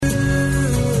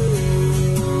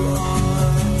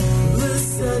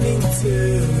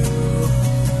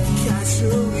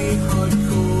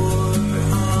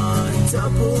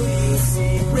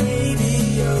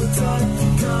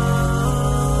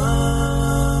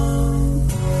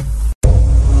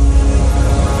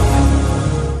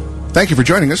Thank you for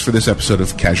joining us for this episode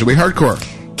of Casually Hardcore.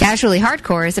 Casually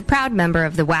Hardcore is a proud member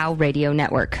of the WOW Radio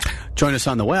Network. Join us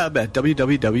on the web at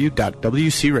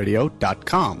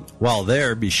www.wcradio.com. While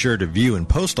there, be sure to view and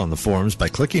post on the forums by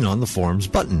clicking on the forums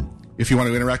button. If you want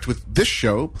to interact with this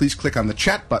show, please click on the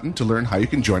chat button to learn how you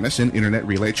can join us in Internet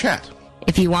Relay Chat.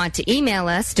 If you want to email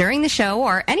us during the show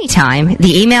or anytime,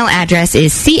 the email address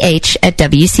is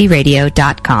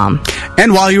ch@wcradio.com.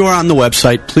 And while you are on the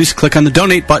website, please click on the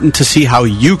donate button to see how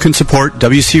you can support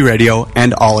WC Radio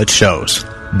and all its shows.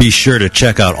 Be sure to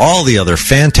check out all the other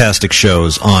fantastic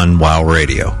shows on WOW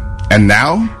Radio. And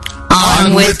now,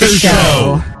 on with the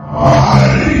show.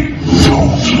 I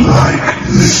don't like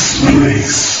this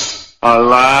place.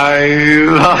 Alive!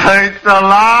 It's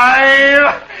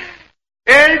alive!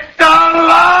 It's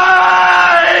alive!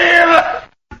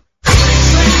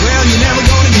 Well, you're never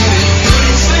gonna get it.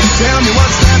 Tell me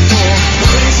what's that for?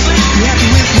 You happy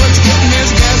with what you're getting? This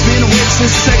guy's been awake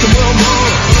since the Second World War.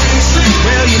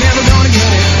 Well, you're never gonna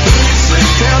get it.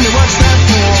 Tell me what's that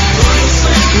for?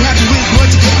 You happy with what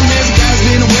you're getting? This guy's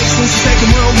been awake since the Second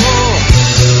World War.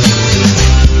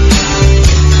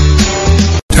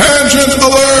 Tangent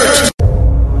Alert!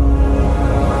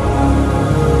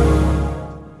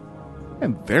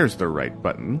 And there's the right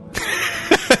button.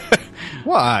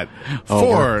 What?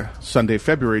 For Sunday,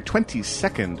 February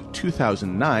 22nd,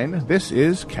 2009, this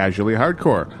is Casually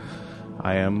Hardcore.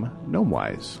 I am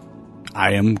Gnomewise.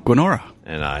 I am Gwenora.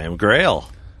 And I am Grail.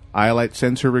 Iolite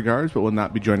sends her regards, but will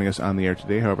not be joining us on the air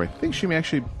today. However, I think she may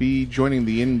actually be joining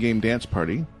the in-game dance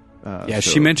party.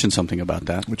 She mentioned something about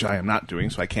that. Which I am not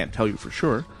doing, so I can't tell you for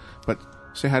sure. But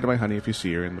say hi to my honey if you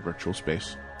see her in the virtual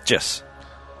space. Yes.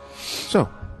 So,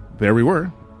 there we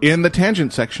were, in the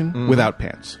tangent section, without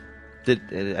pants. I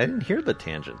didn't hear the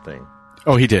tangent thing.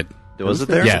 Oh, he did. Was it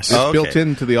there? Yes. It's built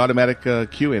into the automatic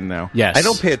cue in now. Yes. I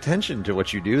don't pay attention to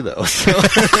what you do, though. So.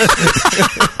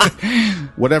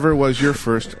 Whatever was your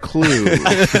first clue.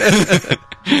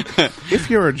 If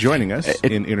you're joining us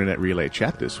in Internet Relay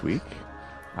Chat this week,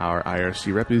 our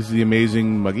IRC rep is the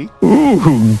amazing Muggy.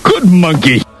 Ooh, good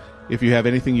monkey. If you have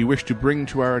anything you wish to bring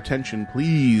to our attention,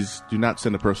 please do not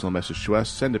send a personal message to us.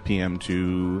 Send a PM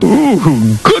to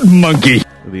Ooh, good monkey.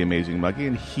 the amazing Muggy,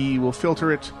 and he will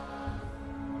filter it,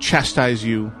 chastise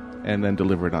you, and then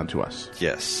deliver it on to us.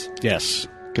 Yes. Yes,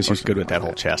 because he's good with that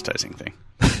whole chastising thing.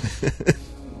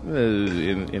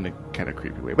 In a kind of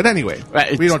creepy way. But anyway,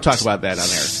 Right, we don't talk about that on air.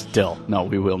 Still, no,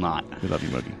 we will not. We love you,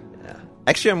 Muggy.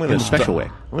 Actually, I'm going In a special way.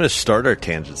 I'm going to start our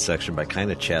tangent section by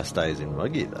kind of chastising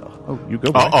Muggy, though. Oh, you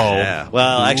go, boy. Uh-oh. Yeah.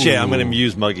 Well, actually, I'm going to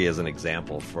use Muggy as an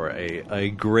example for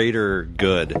a greater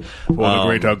good. For the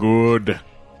greater good.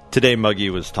 Today,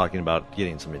 Muggy was talking about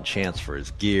getting some enchants for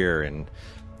his gear and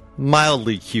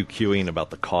mildly QQing about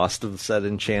the cost of said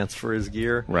enchants for his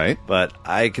gear. Right. But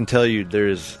I can tell you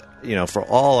there's, for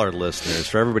all our listeners,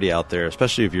 for everybody out there,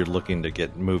 especially if you're looking to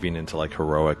get moving into like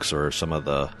heroics or some of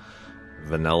the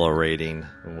vanilla rating,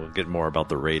 and we'll get more about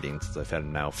the ratings since I've had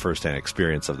now first-hand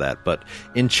experience of that, but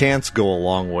enchants go a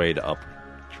long way to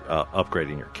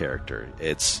upgrading your character.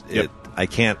 I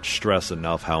can't stress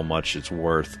enough how much it's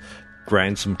worth.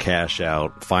 Grind some cash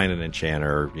out, find an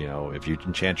enchanter, if you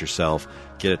enchant yourself,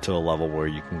 get it to a level where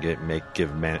you can give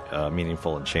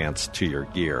meaningful enchants to your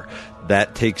gear.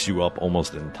 That takes you up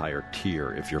almost an entire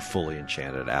tier if you're fully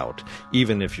enchanted out,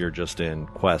 even if you're just in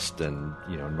quest and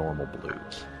normal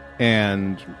blues.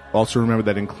 And also remember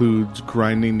that includes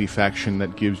grinding the faction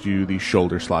that gives you the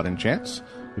shoulder slot enchants,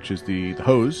 which is the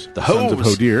Hose, Sons of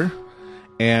Hodir,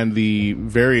 and the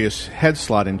various head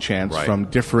slot enchants from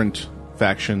different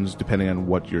factions depending on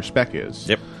what your spec is.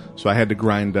 Yep. So I had to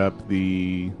grind up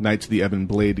the Knights of the Ebon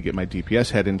Blade to get my DPS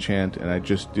head enchant, and I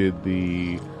just did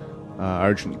the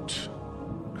Argent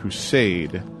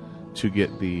Crusade to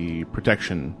get the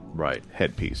protection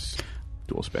headpiece.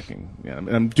 Dual specking. Yeah,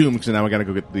 I'm doomed because now I got to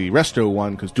go get the Resto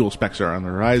one because dual specs are on the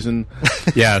horizon.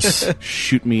 Yes.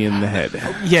 Shoot me in the head.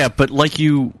 Yeah, but like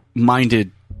you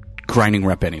minded grinding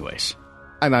rep anyways.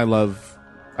 And I've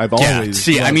always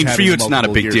see, loved for you having it's not a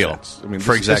multiple big gear deal. sets.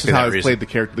 For exactly this is how that I've reason. played the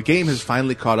character. The game has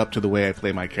finally caught up to the way I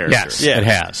play my character. Yes, it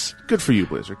has. Good for you,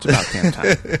 Blizzard. It's about damn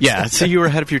time. Yeah, so you were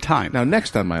ahead of your time. Now,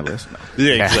 next on my list,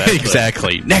 Yeah,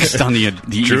 exactly. Next on the evil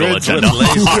Druids with agenda.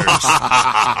 lasers.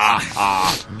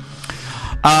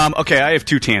 Okay, I have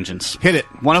two tangents. Hit it.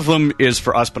 One of them is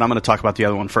for us, but I'm going to talk about the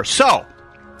other one first. So,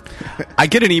 I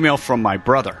get an email from my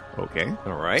brother. Okay.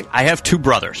 All right. I have two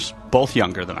brothers, both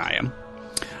younger than I am.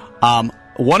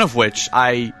 One of which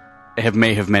I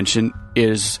may have mentioned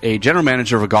is a general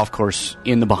manager of a golf course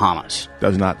in the Bahamas.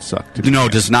 Does not suck. No,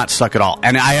 does not suck at all.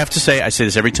 And I have to say, I say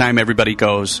this every time everybody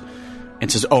goes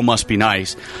and says, oh, must be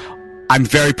nice. I'm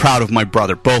very proud of my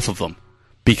brother, both of them,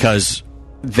 because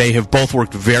they have both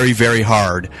worked very, very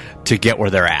hard to get where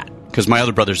they're at. Because my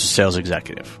other brother's a sales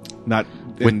executive. Not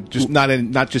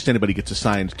just anybody gets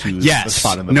assigned to Yes. the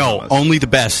spot in the No, Bahamas. only the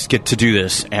best get to do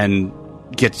this and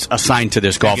gets assigned to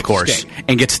this golf gets to course stay.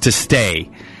 and gets to stay.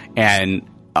 And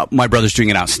my brother's doing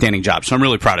an outstanding job, so I'm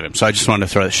really proud of him. So I just wanted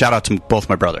to throw a shout out to both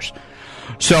my brothers.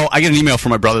 So I get an email from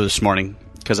my brother this morning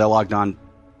because I logged on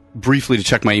briefly to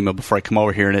check my email before I come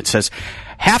over here, and it says,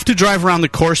 have to drive around the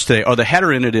course today, or the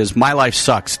header in it is, my life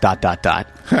sucks, ...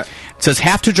 It says,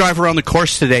 have to drive around the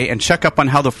course today and check up on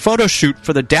how the photo shoot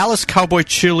for the Dallas Cowboy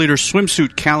cheerleader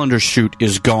swimsuit calendar shoot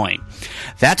is going.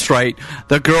 That's right,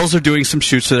 the girls are doing some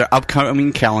shoots for their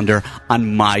upcoming calendar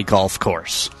on my golf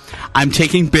course. I'm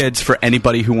taking bids for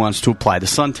anybody who wants to apply the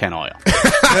suntan oil.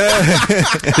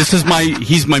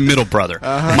 He's my middle brother.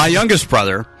 My youngest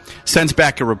brother sends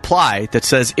back a reply that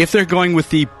says, if they're going with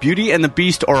the Beauty and the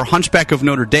Beast or Hunchback of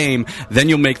Notre Dame, then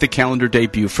you'll make the calendar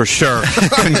debut for sure.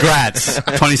 Congrats.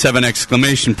 27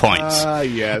 exclamation points.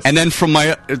 Yes. And then from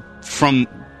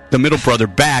the middle brother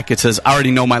back, it says, I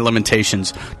already know my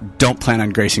limitations. Don't plan on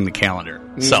gracing the calendar.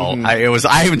 So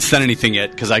I haven't said anything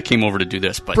yet because I came over to do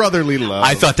this, but Brotherly love.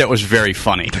 I thought that was very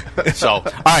funny. So, all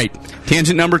right,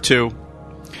 tangent number 2.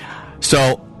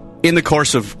 So, in the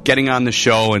course of getting on the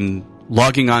show and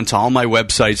logging on to all my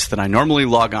websites that I normally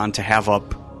log on to have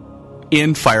up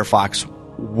in Firefox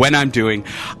when I'm doing,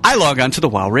 I log on to the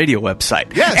WoW Radio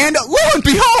website. Yes. And lo and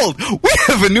behold, we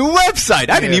have a new website.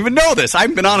 I didn't even know this.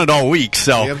 I've been on it all week.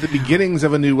 So We have the beginnings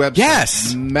of a new website.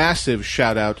 Yes. Massive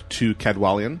shout out to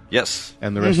Cadwallian Yes.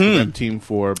 and the rest of the web team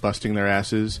for busting their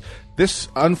asses. This,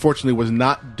 unfortunately, was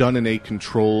not done in a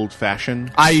controlled fashion.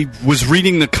 I was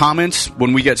reading the comments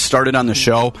when we get started on the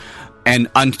show, and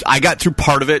I got through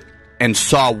part of it and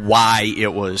saw why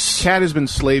it was. Cad has been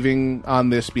slaving on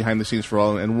this behind the scenes for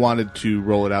all and wanted to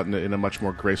roll it out in a much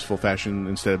more graceful fashion.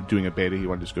 Instead of doing a beta, he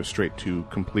wanted to just go straight to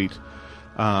complete.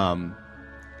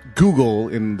 Google,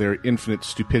 in their infinite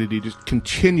stupidity, just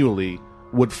continually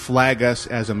would flag us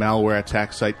as a malware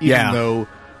attack site, even though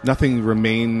nothing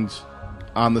remained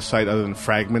on the site other than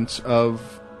fragments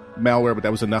of malware, but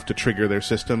that was enough to trigger their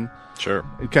system. Sure.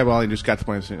 Cadwallian just got to the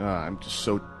point of saying, I'm just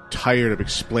so tired of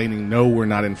explaining, no, we're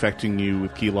not infecting you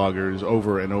with keyloggers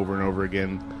over and over and over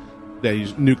again, that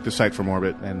he's nuked the site from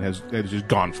orbit and has just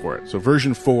gone for it. So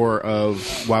version 4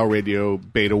 of WoW Radio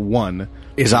Beta 1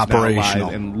 is now operational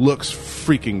live and looks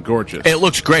freaking gorgeous. It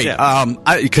looks great.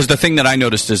 Because the thing that I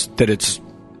noticed is that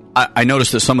I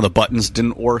noticed that some of the buttons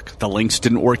didn't work, the links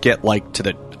didn't work yet, like to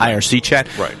the IRC chat.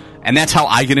 Right. And that's how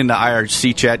I get into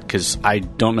IRC chat, because I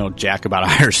don't know jack about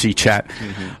IRC chat.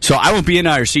 So I won't be in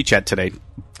IRC chat today.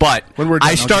 But when we're done,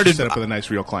 I started I'll set up with a nice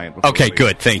real client. before Okay, we leave.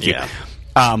 good. Thank you.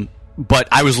 Yeah. But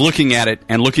I was looking at it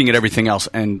and looking at everything else,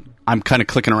 and I'm kind of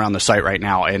clicking around the site right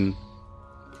now, and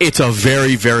it's a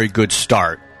very, very good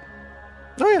start.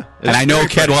 Oh, yeah. And I know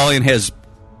Cadwallian has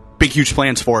big, huge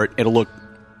plans for it. It'll look,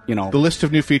 The list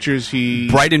of new features he...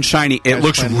 bright and shiny. It Nice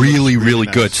looks plan. really, Looks really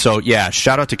nice. good. So, yeah,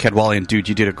 shout out to Cadwallian. Dude,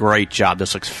 you did a great job.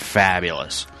 This looks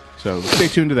fabulous. So stay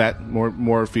tuned to that.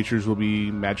 More features will be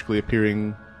magically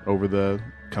appearing over the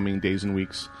coming days and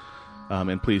weeks.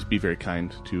 And please be very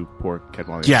kind to poor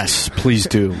Cadwallian. Yes, please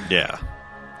do. Yeah.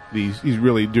 He's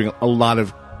really doing a lot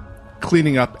of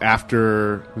cleaning up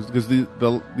after... Because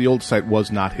the old site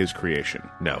was not his creation.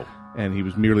 No. And he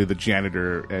was merely the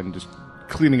janitor and just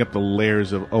cleaning up the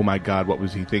layers of, oh my God, what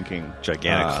was he thinking?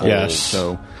 Gigantic holes. yes.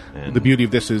 So And- the beauty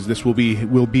of this is this will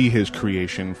be his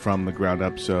creation from the ground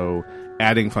up. So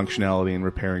adding functionality and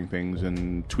repairing things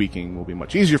and tweaking will be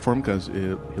much easier for him because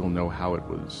he'll know how it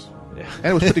was. Yeah. And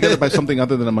it was put together by something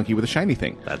other than a monkey with a shiny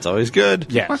thing. That's always good.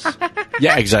 Yes.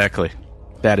 Yeah, exactly.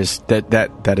 That is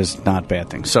not a bad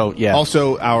thing. So, yeah.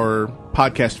 Also, our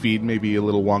podcast feed may be a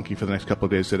little wonky for the next couple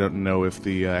of days. I don't know if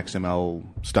the XML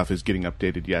stuff is getting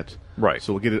updated yet. Right.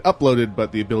 So we'll get it uploaded,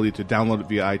 but the ability to download it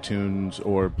via iTunes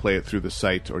or play it through the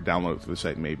site or download it through the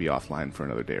site may be offline for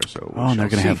another day or so. Oh, and they're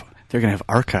gonna have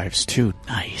archives too.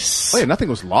 Nice. Oh yeah, nothing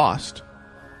was lost.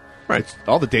 Right.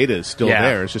 All the data is still Yeah.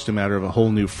 there. It's just a matter of a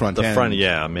whole new front The end. front,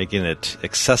 yeah, making it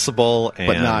accessible and...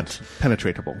 But not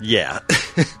penetratable. Yeah.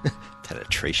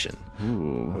 Penetration.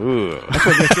 Ooh.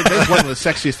 That's one of the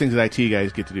sexiest things that IT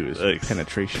guys get to do is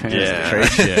penetration. Yeah.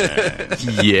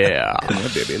 Yeah. Come on,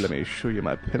 baby, let me show you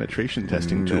my penetration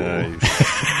testing tool.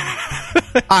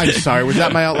 I'm sorry, was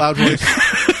that my out loud voice?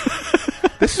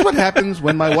 This is what happens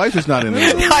when my wife is not in the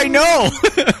room. I know.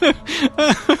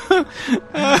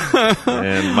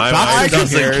 And my I wife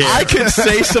doesn't care. could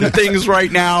say some things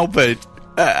right now, but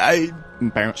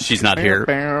She's not here.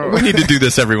 We need to do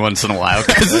this every once in a while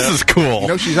because this is cool. You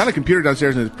know, she's on a computer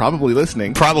downstairs and is probably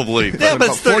listening. Probably. Yeah, but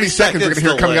about 40 seconds we're going to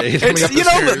hear coming up It's, the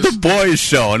stairs. the boys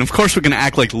show, and of course we're going to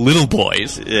act like little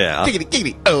boys. Yeah. Giggity,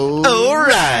 giggity. Oh,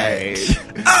 right.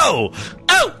 Oh!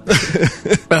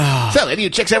 So, any of you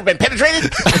chicks ever been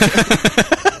penetrated?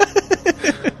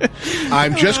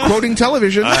 I'm just quoting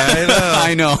television.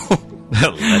 I know.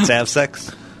 Let's have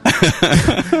sex.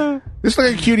 This look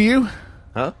like a cue to you?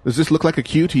 Huh? Does this look like a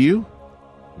cue to you?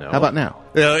 No. How about now?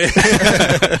 Yeah.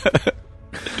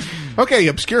 Okay,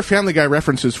 obscure Family Guy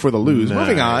references for the lose.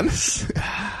 Moving on.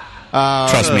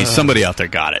 Trust me, somebody out there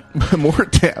got it.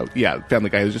 Yeah, Family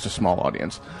Guy is just a small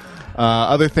audience.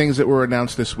 Other things that were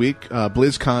announced this week,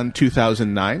 BlizzCon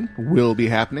 2009 will be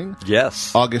happening.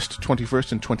 Yes. August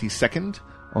 21st and 22nd.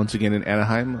 Once again in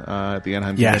Anaheim, at the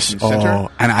Anaheim Yes. Convention Center.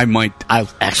 And I'll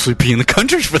actually be in the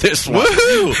country for this one.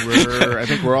 Woohoo! I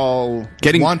think we're all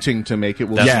wanting to make it.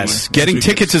 Yes. Getting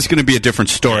tickets is going to be a different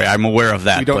story. I'm aware of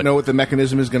that. We don't know what the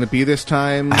mechanism is going to be this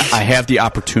time. I have the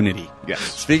opportunity. Yes.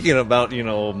 Speaking about,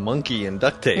 monkey and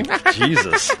duct tape,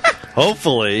 Jesus.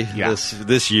 Hopefully,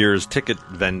 this year's ticket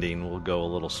vending will go a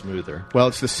little smoother. Well,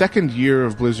 it's the second year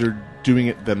of Blizzard doing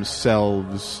it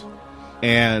themselves,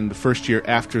 and the first year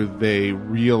after they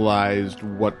realized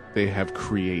what they have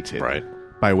created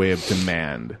by way of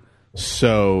demand.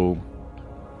 So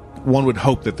one would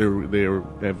hope that they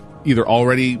have either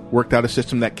already worked out a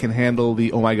system that can handle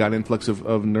the oh my god influx of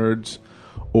nerds,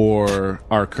 or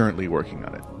are currently working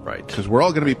on it. Right. Because we're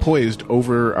all going to be poised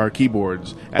over our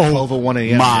keyboards at 12:01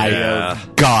 a.m. My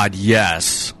God,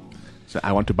 yes. So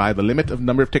I want to buy the limit of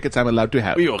number of tickets I'm allowed to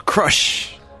have. We will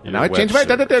crush. And now I changed my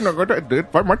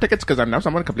for more tickets because I'm now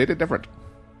someone completely different.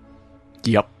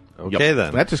 Yep. Okay,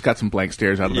 then. That just got some blank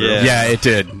stares out of the Yeah. room. Yeah, it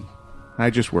did.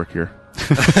 I just work here.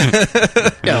 All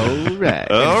right.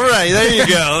 All right, there you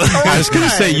go. I was going to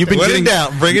say, you've been Let getting... it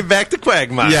down. Bring it back to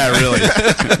Quagmire. Yeah,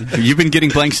 really. You've been getting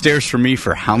blank stares from me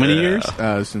for how many years?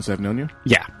 Since I've known you.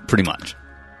 Yeah, pretty much.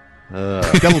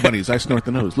 Devil bunnies, I snort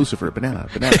the nose. Lucifer, banana.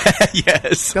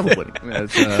 Yes. Devil bunny.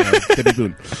 That's Debbie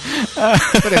Boone.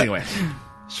 But anyway.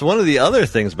 So one of the other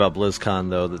things about BlizzCon,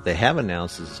 though, that they have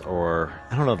announced is, or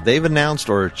I don't know if they've announced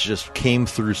or it just came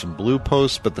through some blue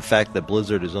posts, but the fact that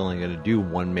Blizzard is only going to do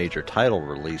one major title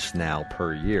release now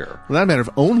per year. Well, not a matter of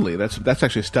only. That's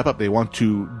actually a step up. They want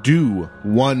to do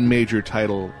one major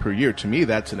title per year. To me,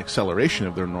 that's an acceleration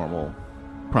of their normal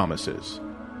promises.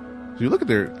 So you look at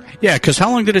their... Yeah, because how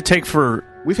long did it take for...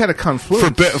 We've had a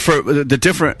confluence. For the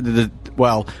different...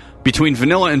 Well, between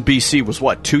Vanilla and BC was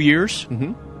what, 2 years?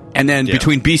 Mm-hmm. And then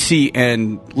between BC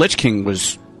and Lich King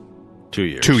was 2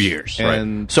 years. 2 years.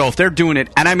 And right. So if they're doing it...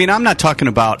 And I mean, I'm not talking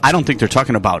about... I don't think they're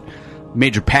talking about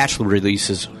major patch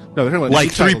releases. No, they're talking about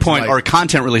like new titles, or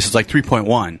content releases like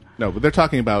 3.1. No, but they're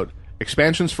talking about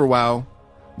expansions for WoW,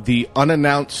 the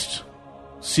unannounced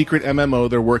secret MMO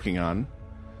they're working on,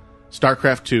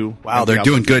 StarCraft 2. Wow, they're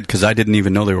doing good because I didn't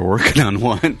even know they were working on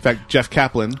one. In fact, Jeff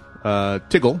Kaplan,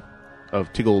 Tiggle,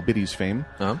 of Tiggle Biddies fame,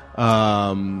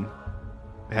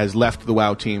 has left the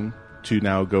WoW team to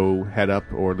now go head up,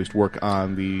 or at least work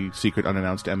on the secret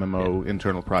unannounced MMO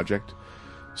internal project.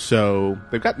 So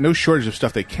they've got no shortage of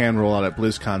stuff they can roll out at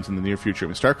BlizzCons in the near future. I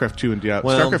mean, StarCraft 2 and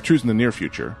StarCraft 2 is in the near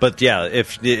future. But yeah,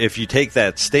 if you take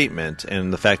that statement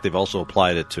and the fact they've also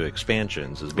applied it to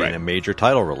expansions as being a major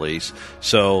title release,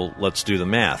 so let's do the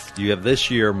math. You have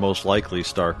this year most likely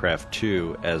StarCraft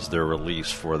 2 as their release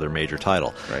for their major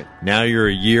title. Right. Now you're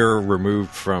a year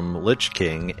removed from Lich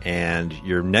King, and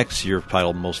your next year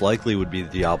title most likely would be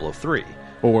Diablo 3.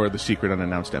 Or the secret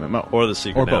unannounced MMO. Or the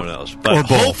secret MMOs. Or But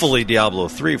both. hopefully Diablo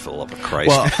 3, for the love of Christ.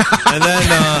 Well, and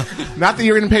then... Not that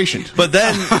you're impatient. But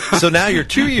then... So now you're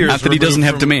 2 years Not that he doesn't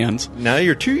have demands. Now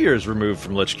you're 2 years removed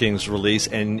from Lich King's release,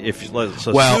 and if let's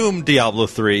assume Diablo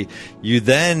 3, you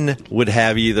then would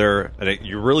have either...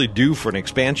 You're really due for an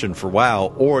expansion for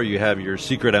WoW, or you have your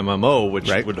secret MMO,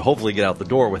 which would hopefully get out the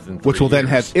door within 3 Which will then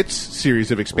years. have its series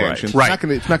of expansions. Right.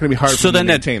 It's not going to be hard for them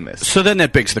to maintain this. So then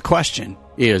that begs the question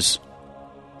is...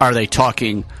 Are they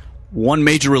talking one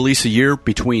major release a year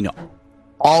between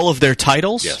all of their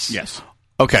titles? Yes.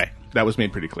 Okay. That was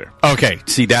made pretty clear. Okay.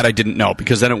 See, that I didn't know,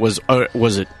 because then it was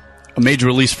it a major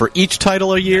release for each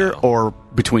title a year or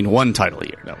between one title a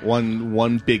year? No,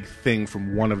 one big thing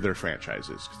from one of their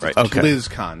franchises. Right. It's Okay.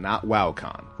 BlizzCon, not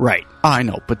WoWCon. Right. I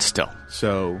know, but still.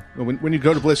 So when you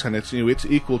go to BlizzCon, it's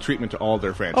equal treatment to all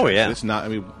their franchises. Oh, yeah. It's not. I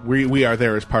mean, we are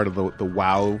there as part of the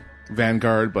WoW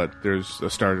Vanguard, but there's a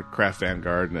StarCraft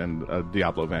Vanguard and a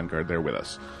Diablo Vanguard there with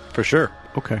us. For sure.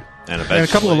 Okay. And And a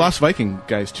couple of Lost Viking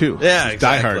guys, too. Yeah,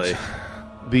 exactly.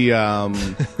 Diehards.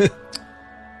 The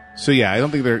So yeah, I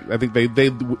think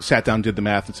they sat down, did the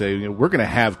math, and say, we're going to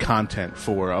have content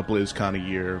for a BlizzCon a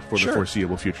year for the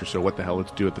foreseeable future. So what the hell?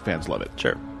 Let's do it. The fans love it.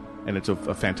 Sure. And it's a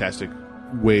fantastic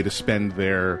way to spend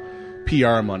their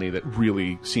PR money that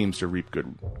really seems to reap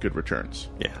good returns.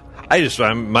 Yeah.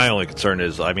 My only concern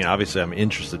is, obviously I'm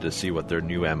interested to see what their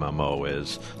new MMO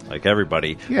is, like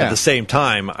everybody. Yeah. At the same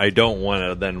time, I don't want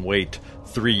to then wait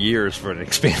 3 years for an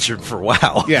expansion for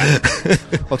WoW. Yeah.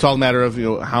 Well, it's all a matter of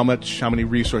how many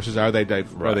resources are they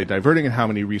diverting, and how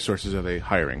many resources are they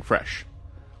hiring fresh.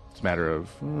 It's a matter of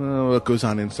what goes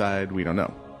on inside. We don't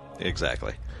know.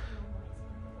 Exactly.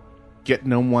 Get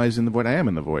Gnome-wise in the Void. I am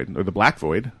in the Void, or the Black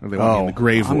Void, or they want me in the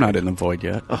Gray Void. I'm not in the Void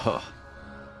yet.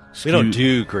 We don't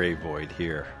do Gray Void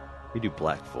here. We do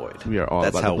Black Void. We are all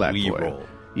That's about how the Black we Void. roll.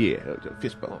 Yeah,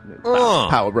 fist bump.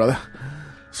 Power, brother.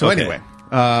 So Okay. anyway,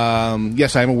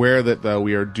 yes, I'm aware that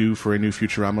we are due for a new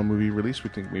Futurama movie release.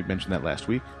 We mentioned that last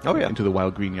week. Oh, yeah. Into the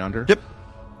Wild Green Yonder. Yep.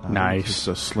 Nice. It's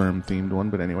a Slurm-themed one,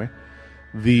 but anyway.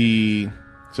 There's...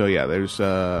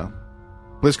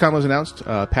 BlizzCon was announced.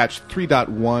 Patch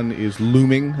 3.1 is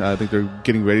looming. I think they're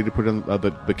getting ready to put in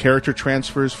the character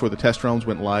transfers for the test realms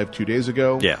went live 2 days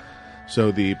ago. Yeah.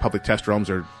 So the public test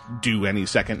realms are due any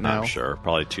second now. I'm sure.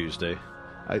 Probably Tuesday.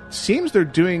 It seems they're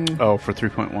doing... Oh, for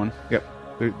 3.1? Yep.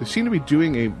 They seem to be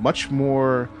doing a much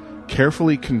more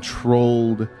carefully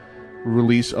controlled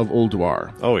release of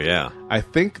Ulduar. Oh, yeah. I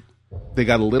think they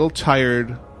got a little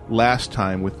tired last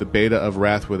time with the beta of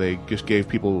Wrath, where they just gave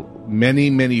people many,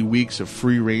 many weeks of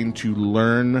free reign to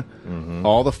learn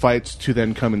all the fights, to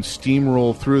then come and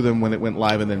steamroll through them when it went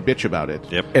live and then bitch about it.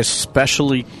 Yep.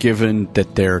 Especially given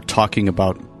that they're talking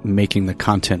about making the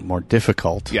content more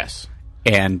difficult. Yes.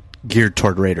 And geared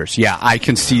toward raiders. Yeah, I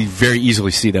can very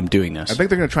easily see them doing this. I think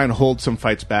they're going to try and hold some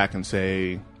fights back and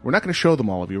say, we're not going to show them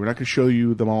all of you. We're not going to show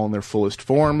you them all in their fullest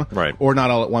form. Right. Or not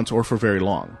all at once or for very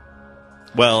long.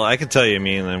 Well, I can tell you,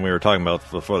 and we were talking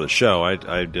about before the show,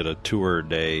 I did a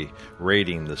tour-day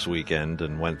raiding this weekend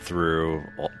and went through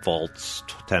Vaults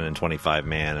 10 and 25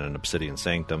 man and an Obsidian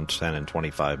Sanctum 10 and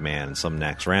 25 man and some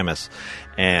Naxxramas,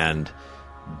 and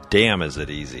damn is it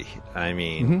easy.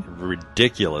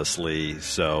 Ridiculously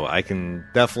so. I can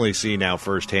definitely see now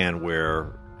firsthand where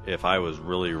if I was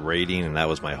really raiding and that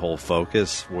was my whole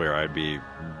focus, where I'd be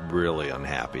really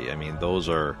unhappy. Those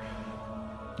are...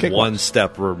 one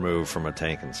step removed from a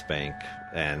tank and spank,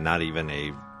 and not even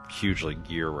a hugely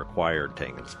gear required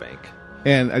tank and spank.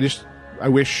 And I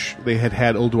wish they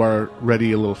had Ulduar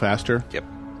ready a little faster. Yep.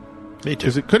 Me too.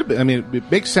 Because it could have been,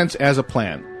 it makes sense as a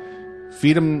plan.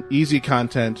 Feed them easy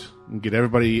content, and get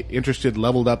everybody interested,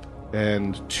 leveled up,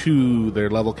 and to their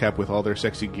level cap with all their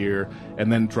sexy gear,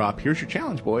 and then drop, here's your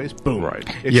challenge, boys. Boom. Right.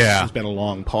 It's just been a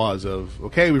long pause of,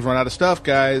 okay, we've run out of stuff,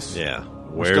 guys. Yeah.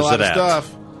 We're still out of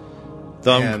stuff.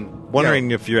 So I'm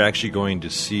wondering if you're actually going to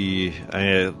see...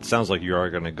 it sounds like you are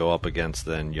going to go up against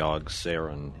then Yogg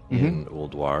Saron in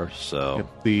Ulduar. So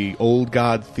Yep. The old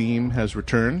god theme has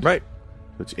returned. Right.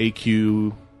 It's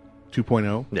AQ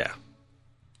 2.0. Yeah.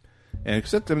 And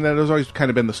except, that has always kind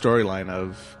of been the storyline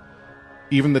of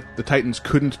even the Titans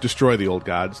couldn't destroy the old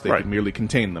gods. They could merely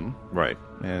contain them. Right.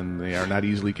 And they are not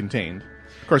easily contained.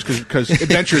 Of course, because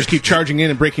adventurers keep charging in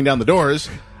and breaking down the doors.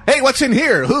 Hey, what's in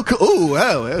here?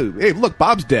 Hey, look,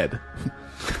 Bob's dead.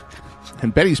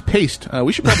 And Betty's paced.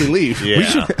 We should probably leave. Yeah. We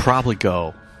should probably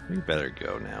go. We better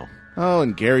go now. Oh,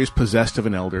 and Gary's possessed of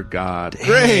an elder god.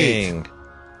 Dang.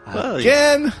 Great!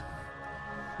 Again?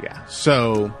 Yeah,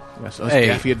 so, us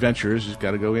Gaffy adventurers just got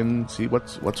to go in and see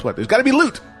what's what. There's got to be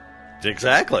loot!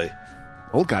 Exactly.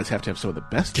 Old gods have to have some of the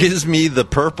best. Gives me the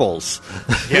purples.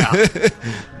 Yeah.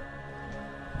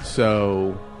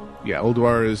 So... yeah,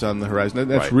 Ulduar is on the horizon.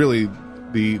 That's really is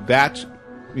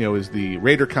the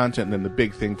Raider content, and then the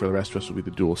big thing for the rest of us will be the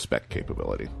dual spec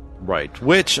capability. Right.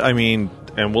 Which, and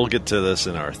we'll get to this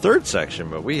in our third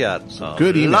section, but we got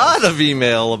good emails. Lot of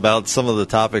email about some of the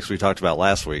topics we talked about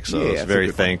last week, so I was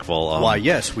very thankful. Why,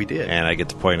 yes, we did. And I get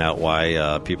to point out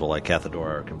why people like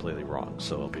Cathedora are completely wrong.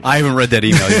 So I haven't read that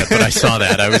email yet, but I saw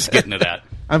that. I was getting to that.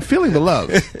 I'm feeling the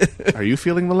love. Are you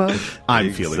feeling the love?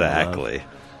 I'm feeling the love. Exactly.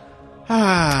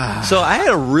 So I had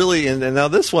a really, and now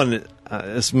this one,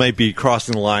 this might be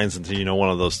crossing the lines into one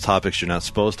of those topics you're not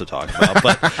supposed to talk about,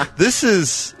 but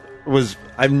this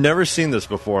I've never seen this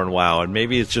before in WoW, and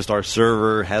maybe it's just our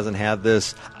server hasn't had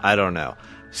this. I don't know.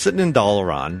 Sitting in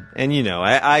Dalaran, and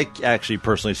I actually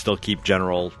personally still keep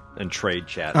general and trade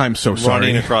chat. I'm so sorry.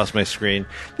 Running across my screen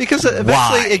because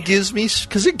eventually it gives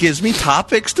me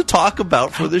topics to talk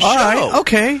about for the show. All right,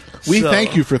 okay. We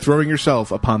thank you for throwing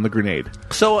yourself upon the grenade.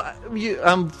 So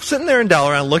I'm sitting there in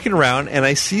Dalaran looking around, and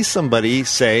I see somebody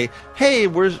say, "Hey,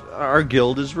 our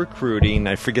guild is recruiting."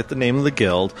 I forget the name of the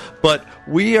guild, but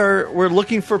we're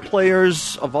looking for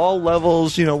players of all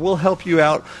levels. We'll help you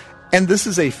out. And this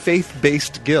is a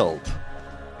faith-based guild.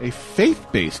 A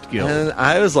faith-based guild. And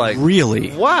I was like, Really?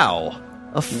 Wow.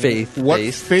 A faith-based. What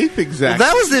faith exactly?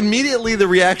 Well, that was immediately the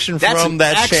reaction from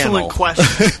that channel. Excellent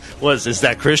question. Is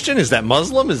that Christian? Is that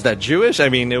Muslim? Is that Jewish? I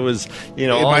mean, it was, It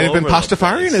might have been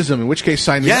Pastafarianism, in which case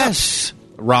sign me up. Yes.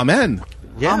 Ramen.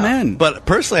 Yeah. Amen. But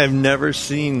personally, I've never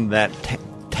seen that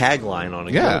tagline on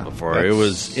a guild before. It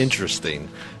was interesting.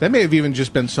 That may have even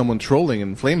just been someone trolling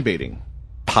and flame baiting.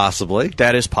 Possibly.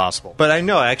 That is possible. But I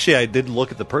know, actually, I did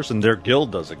look at the person. Their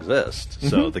guild does exist.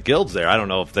 So the guild's there. I don't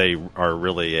know if they are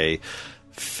really a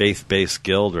faith-based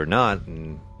guild or not.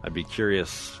 And I'd be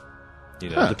curious,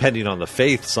 depending on the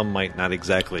faith, some might not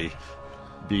exactly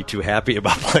be too happy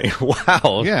about playing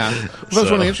WoW. Yeah. Well, that's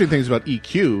one of the interesting things about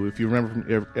EQ. If you remember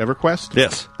from EverQuest,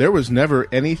 Yes. there was never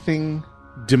anything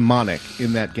demonic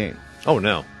in that game. Oh,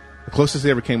 no. The closest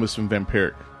they ever came was some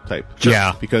vampiric type.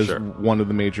 Yeah. Because Sure. one of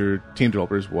the major team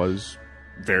developers was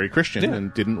very Christian Yeah.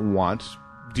 and didn't want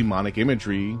demonic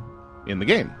imagery in the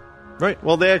game. Right.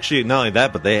 Well, they actually, not only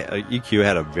that, but they EQ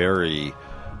had a very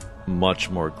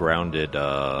much more grounded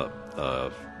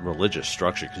religious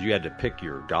structure, because you had to pick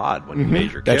your god when you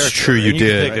made your character. That's true, you And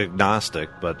did. could pick agnostic,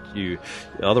 but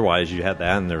otherwise you had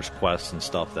that, and there's quests and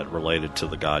stuff that related to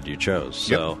the god you chose.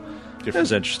 So it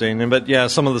was interesting. But yeah,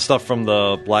 some of the stuff from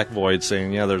the Black Void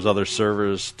saying, there's other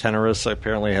servers. Tenorus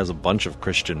apparently has a bunch of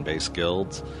Christian-based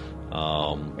guilds.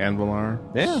 Anvilar.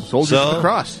 Yeah. Soldiers of the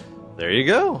Cross. There you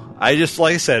go. I just,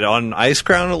 like I said, on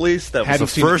Icecrown at least, that was Hadn't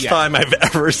the seen it first yet. time I've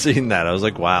ever seen that. I was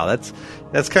like, wow,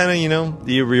 that's kind of,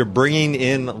 you're bringing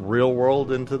in real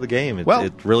world into the game.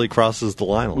 It really crosses the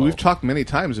line a little. We've talked many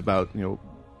times about,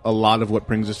 a lot of what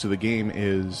brings us to the game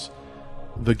is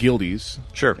the guildies.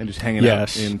 Sure. And just hanging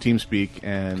Yes. out in TeamSpeak.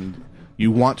 And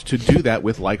you want to do that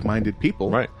with like-minded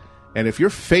people. Right. And if your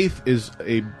faith is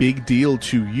a big deal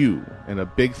to you and a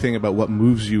big thing about what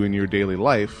moves you in your daily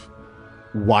life,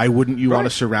 why wouldn't you want to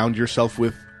surround yourself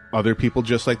with other people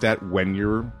just like that when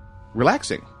you're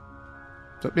relaxing?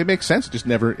 So it makes sense. It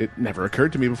never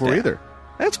occurred to me before either.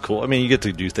 That's cool. I mean, you get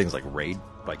to do things like raid,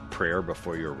 like prayer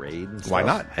before your raid and stuff. Why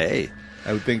not? Hey.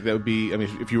 I would think that would be. I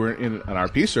mean, if you were in an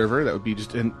RP server, that would be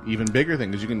just an even bigger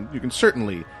thing, because you can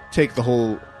certainly take the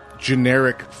whole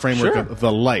generic framework Sure. of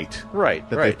the light Right,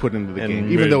 that right. they put into the And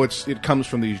game, even though it comes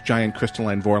from these giant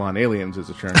crystalline Vorlon aliens, as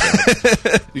it turns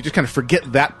out. You just kind of forget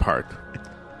that part.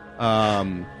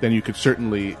 Then you could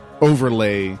certainly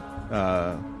overlay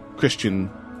Christian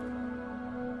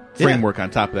framework on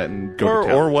top of that and go to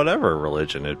town. Or whatever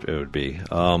religion it would be.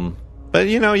 But,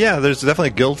 there's definitely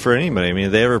a guild for anybody. I mean,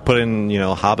 if they ever put in,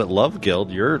 Hobbit Love Guild,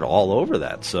 you're all over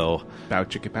that. So Bow,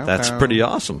 chicka, bow, that's bow. pretty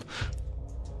awesome.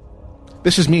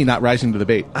 This is me not rising to the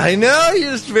bait. I know,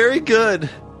 you're just very good.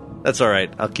 That's all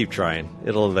right. I'll keep trying.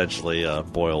 It'll eventually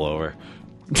boil over.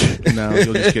 No,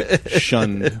 you'll just get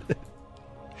shunned.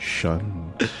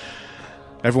 Shunned.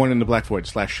 Everyone in the Black Void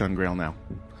 / shun Grail now.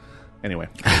 Anyway.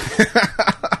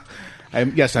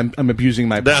 I'm abusing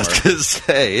my power. I was going to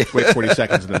say. Wait 40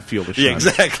 seconds and then feel the shun. Yeah,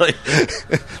 exactly.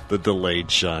 The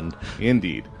delayed shun.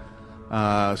 Indeed.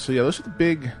 Those are the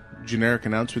big generic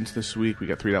announcements this week. We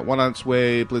got 3.1 on its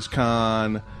way,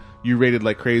 BlizzCon, you rated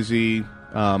like crazy.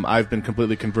 I've been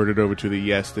completely converted over to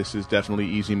the this is definitely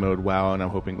easy mode WoW, and I'm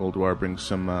hoping Ulduar brings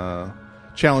some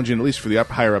challenge in, at least for the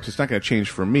higher-ups. It's not going to change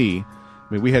for me.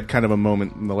 I mean, we had kind of a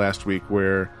moment in the last week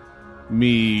where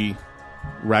me,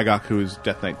 Ragok, who is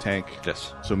Death Knight tank,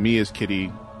 Yes. so me as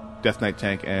Kitty, Death Knight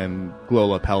tank, and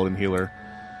Glola, Paladin healer,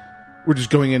 we're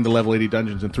just going into level 80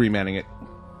 dungeons and 3-manning it.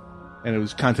 And it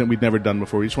was content we'd never done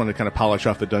before. We just wanted to kind of polish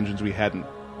off the dungeons we hadn't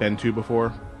been to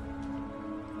before.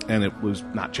 And it was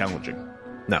not challenging.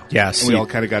 No. Yes. And we all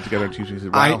kind of got together on Tuesday and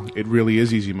said, wow, it really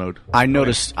is easy mode. I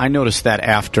noticed that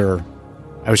after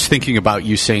I was thinking about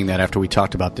you saying that after we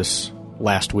talked about this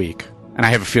last week, and I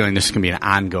have a feeling this is going to be an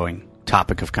ongoing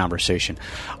topic of conversation.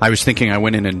 I was thinking I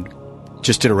went in and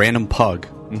just did a random pug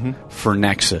for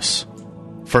Nexus.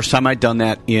 First time I'd done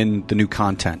that in the new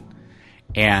content.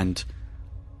 And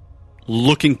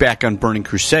looking back on Burning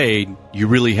Crusade, you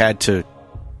really had to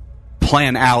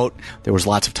plan out. There was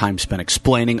lots of time spent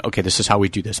explaining, okay, this is how we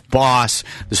do this boss,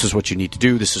 this is what you need to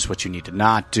do, this is what you need to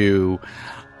not do.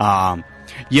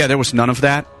 There was none of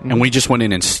that, and we just went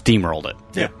in and steamrolled it.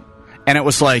 Yeah. And it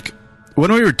was like,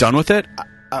 when we were done with it,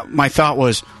 my thought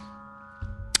was,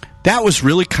 that was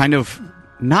really kind of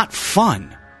not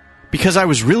fun, because I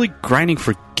was really grinding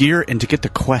for gear and to get the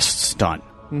quests done.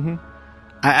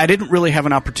 I didn't really have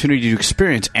an opportunity to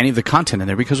experience any of the content in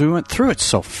there because we went through it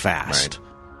so fast. Right.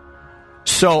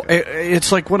 So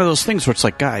it's like one of those things where it's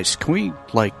like, guys, can we,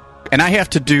 like... And I have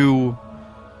to do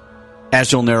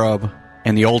Azul Nerub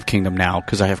and the Old Kingdom now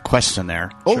because I have quests in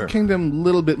there. Old Kingdom, a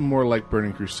little bit more like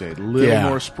Burning Crusade. A little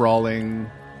more sprawling,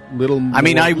 little more... I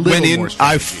mean, I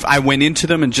strategy. went into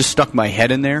them and just stuck my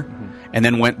head in there and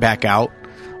then went back out.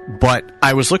 But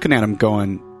I was looking at them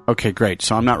going, okay, great.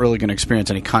 So I'm not really going to experience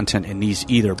any content in these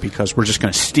either because we're just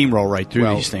going to steamroll right through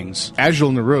these things.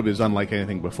 Azul Nerub is unlike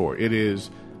anything before. It is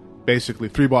basically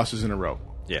 3 bosses in a row.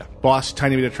 Yeah. Boss,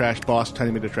 tiny bit of trash, boss,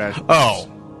 tiny bit of trash.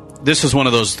 Oh. This is one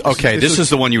of those... Okay, this is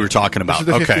the one you were talking about.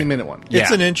 This is the 15-minute one.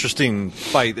 It's an interesting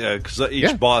fight because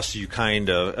each boss you kind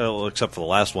of... except for the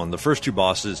last one, the first 2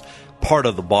 bosses, part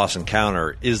of the boss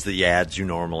encounter is the ads you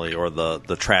normally... or the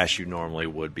trash you normally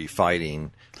would be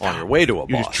fighting on your way to a boss.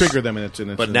 You just trigger them and it's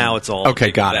an... But now it's all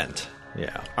okay, got event.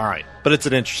 Yeah. All right. But it's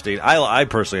an interesting... I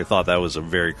personally thought that was a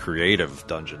very creative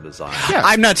dungeon design. Yeah.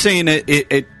 I'm not saying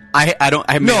it I haven't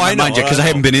made my mind yet because I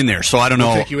haven't been in there, so I don't know.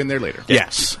 We'll take you in there later.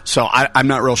 Yes, so I'm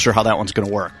not real sure how that one's going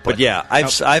to work. But yeah,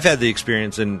 I've had the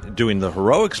experience in doing the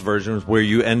heroics versions where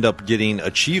you end up getting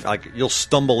like you'll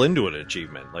stumble into an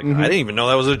achievement. Like I didn't even know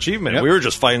that was an achievement. Yep. We were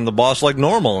just fighting the boss like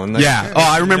normal. And then,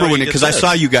 I remember when because I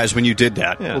saw you guys when you did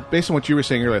that. Yeah. Well, based on what you were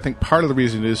saying earlier, I think part of the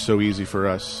reason it is so easy for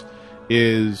us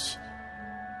is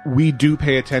we do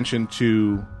pay attention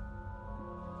to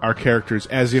our characters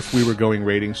as if we were going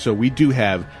raiding, so we do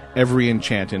have every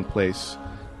enchant in place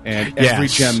and every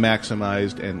gem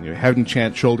maximized, and you have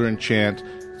enchant, shoulder enchant,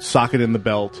 socket in the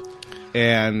belt,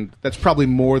 and that's probably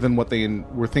more than what they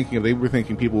were thinking of. They were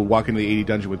thinking people would walk into the 80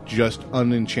 dungeon with just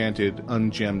unenchanted,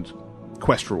 ungemmed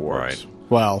quest rewards. Right.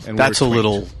 Well, And that's a we're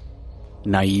little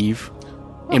naive,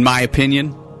 in my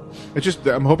opinion. It's just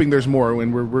I'm hoping there's more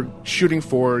when we're shooting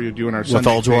for doing our Sunday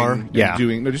Ulduar, thing, yeah.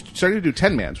 Just starting to do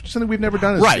 10-mans, which is something we've never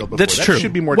done as a Right, guild before. that's That true.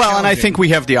 should be more well, and I challenging. think we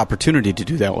have the opportunity to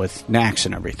do that with Nax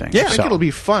and everything. I think so. it'll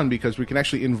be fun because we can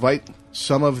actually invite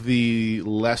some of the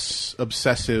less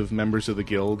obsessive members of the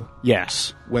guild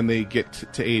Yes. when they get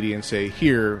to 80 and say,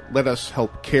 here, let us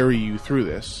help carry you through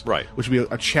this. Right. Which will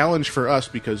be a challenge for us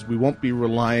because we won't be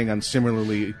relying on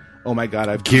similarly, oh my god,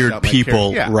 I've Geared out my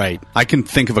people, character. Yeah. right. I can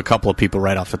think of a couple of people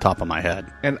right off the top of my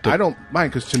head. And I don't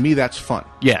mind because to me that's fun.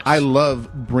 Yes. I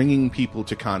love bringing people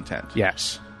to content.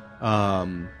 Yes.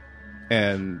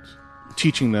 And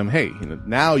teaching them, hey,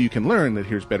 now you can learn that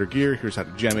here's better gear, here's how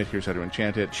to gem it, here's how to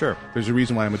enchant it. Sure. There's a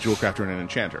reason why I'm a jewel crafter and an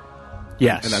enchanter.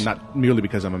 Yes. And I'm not merely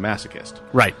because I'm a masochist.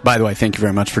 Right. By the way, thank you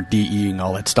very much for DEing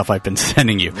all that stuff I've been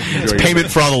sending you. It's your payment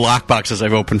for all the lockboxes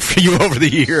I've opened for you over the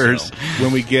years. So,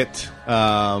 when we get,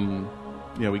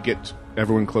 we get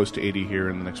everyone close to 80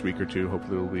 here in the next week or two,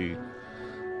 hopefully we'll be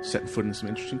setting foot in some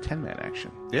interesting 10-man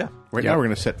action. Yeah. Right now we're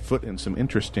going to set foot in some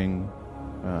interesting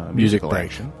Music musical break.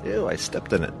 action. Ew, I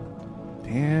stepped in it.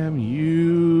 Damn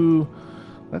you.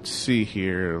 Let's see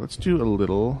here. Let's do a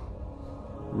little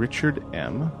Richard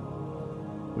M.,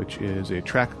 which is a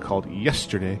track called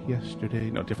Yesterday.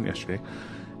 No, different Yesterday.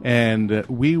 And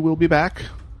we will be back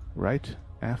right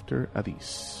after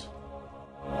this.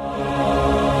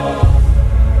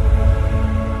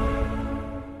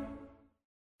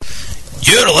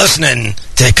 You're listening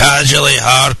to Casually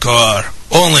Hardcore,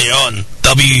 only on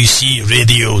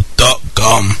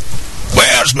WCRadio.com.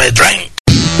 Where's my drink?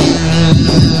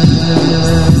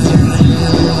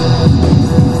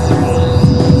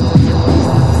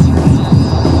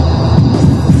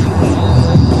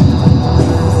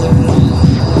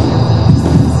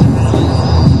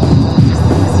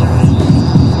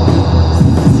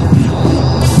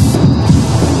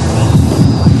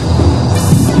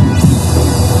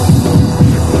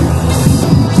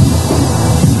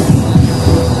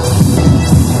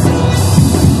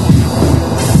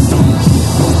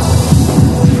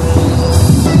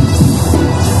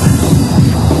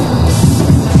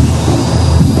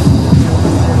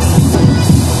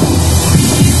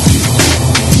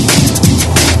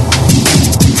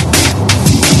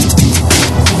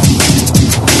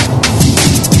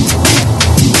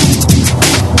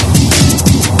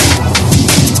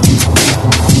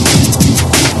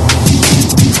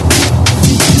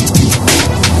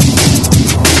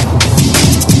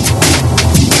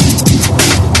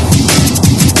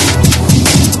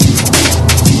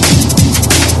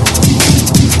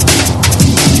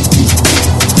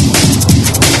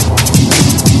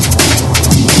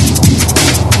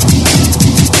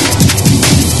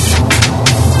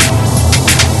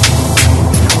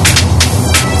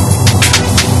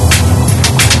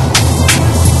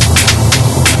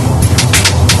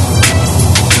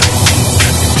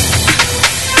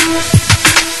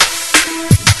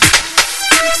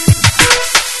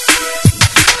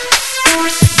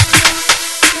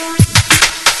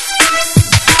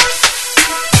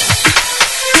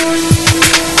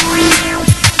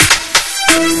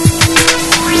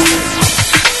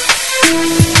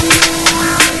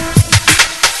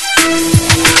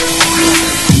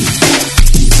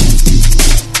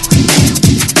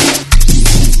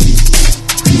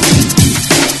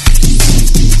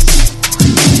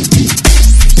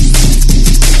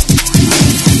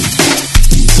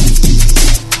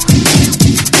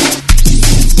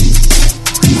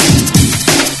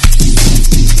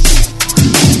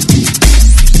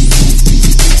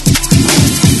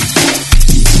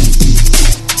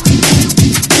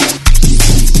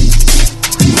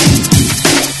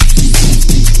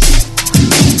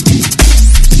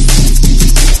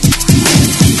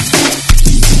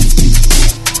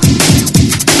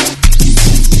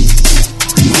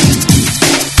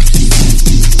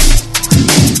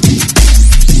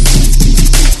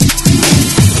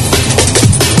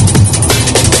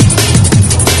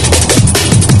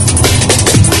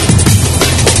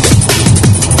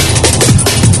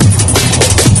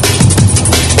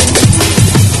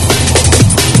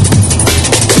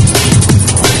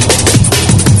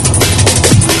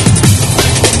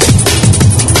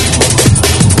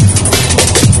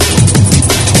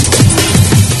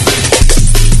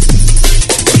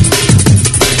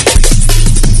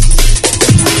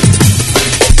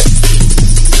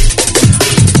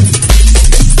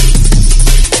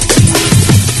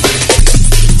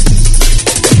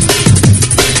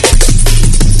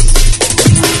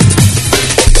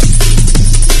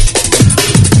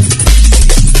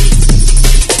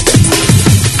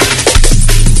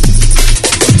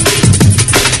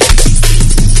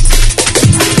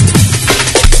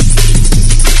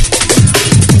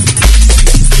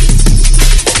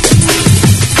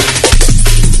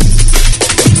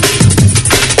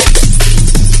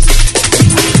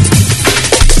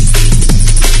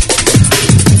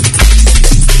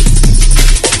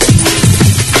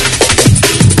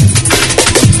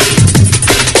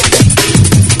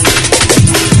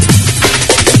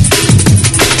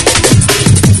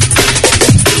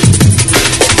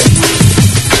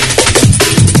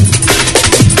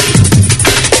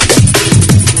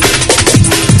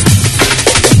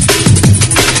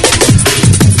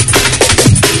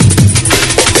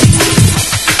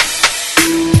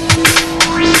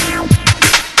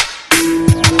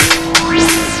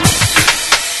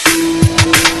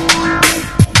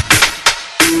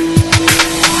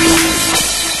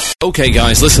 Okay,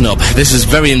 guys, listen up. This is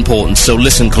very important, so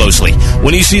listen closely.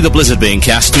 When you see the blizzard being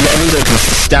cast, do not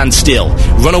stand still.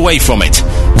 Run away from it.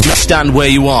 Just stand where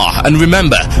you are. And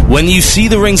remember, when you see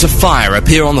the rings of fire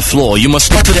appear on the floor, you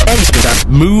must not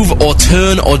move or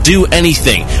turn or do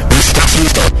anything.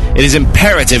 It is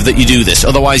imperative that you do this,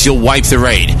 otherwise you'll wipe the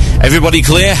raid. Everybody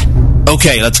clear?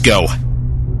 Okay, let's go.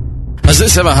 Has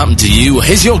this ever happened to you?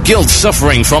 Is your guild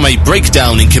suffering from a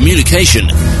breakdown in communication?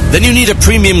 Then you need a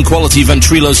premium quality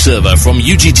Ventrilo server from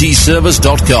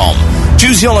UGTservers.com.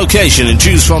 Choose your location and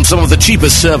choose from some of the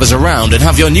cheapest servers around and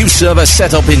have your new server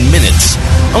set up in minutes.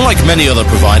 Unlike many other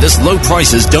providers, low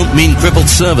prices don't mean crippled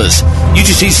servers.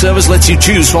 UGT Servers lets you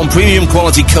choose from premium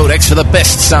quality codecs for the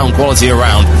best sound quality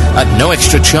around at no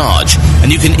extra charge. And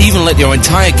you can even let your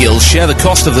entire guild share the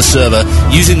cost of the server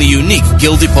using the unique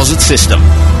guild deposit system.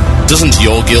 Doesn't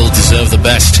your guild deserve the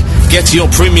best? Get your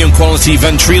premium quality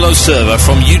Ventrilo server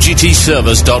from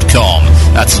UGTservers.com.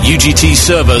 That's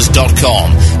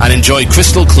UGTservers.com. And enjoy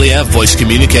crystal clear voice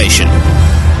communication.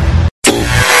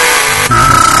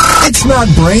 It's not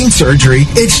brain surgery,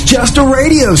 it's just a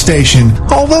radio station.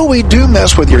 Although we do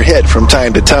mess with your head from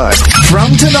time to time.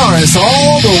 From Tanaris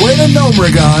all the way to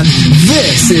Nomragon,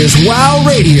 this is WOW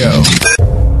Radio.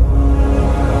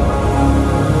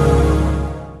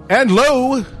 And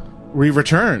lo, we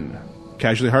return.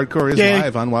 Casually Hardcore is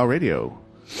live on WOW Radio.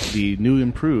 The new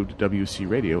improved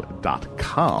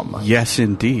WCRadio.com. Yes,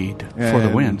 indeed. For the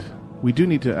win. We do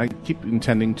need to, I keep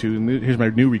intending to, here's my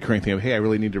new recurring thing of, hey, I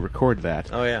really need to record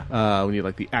that. Oh, yeah. We need,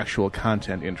 like, the actual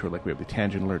content intro, like we have the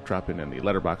tangent alert drop in and the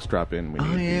letterbox drop in. We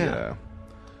need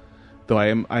though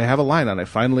I have a line on it.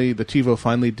 Finally, the TiVo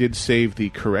finally did save the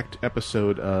correct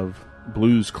episode of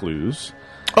Blue's Clues.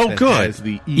 Oh, good. Has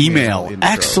the email intro.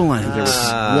 Excellent. There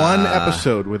was one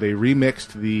episode where they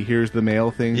remixed the "Here's the Mail"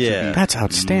 thing. Yeah, that's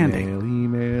outstanding.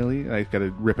 Email. I got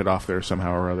to rip it off there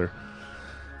somehow or other.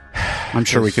 I'm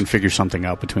sure we can figure something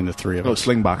out between the three of us.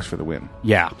 Slingbox for the win.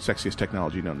 Yeah, sexiest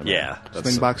technology known to man. Yeah,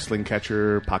 Slingbox, sling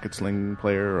catcher, pocket sling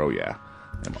player. Oh yeah,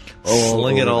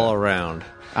 sling it all around.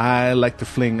 I like to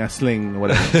fling a sling,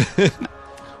 whatever.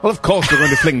 Well, of course we're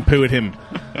going to fling poo at him.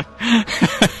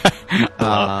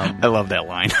 I love that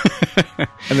line.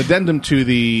 An addendum to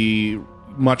the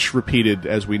much repeated,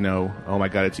 as we know, oh my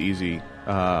god, it's easy,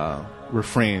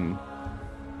 refrain.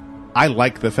 I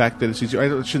like the fact that it's easy.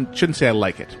 I shouldn't say I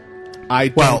like it. I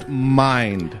don't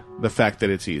mind the fact that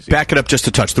it's easy. Back it up just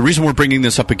a touch. The reason we're bringing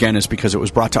this up again is because it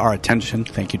was brought to our attention,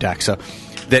 thank you, Daxa,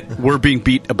 that we're being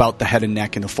beat about the head and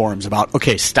neck in the forums about,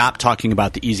 okay, stop talking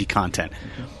about the easy content.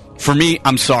 For me,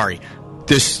 I'm sorry.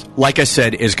 This, like I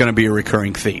said, is going to be a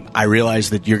recurring theme. I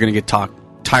realize that you're going to get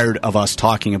tired of us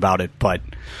talking about it, but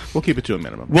we'll keep it to a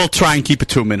minimum. We'll try and keep it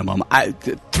to a minimum.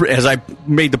 As I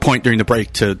made the point during the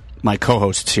break to my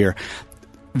co-hosts here,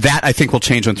 that I think will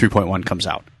change when 3.1 comes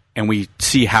out. And we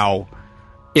see how,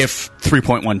 if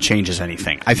 3.1 changes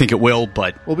anything. I think it will,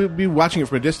 but we'll be watching it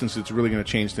from a distance. It's really going to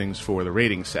change things for the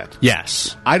rating set.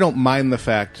 Yes. I don't mind the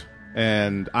fact,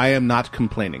 and I am not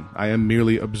complaining. I am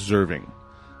merely observing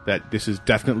that this is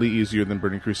definitely easier than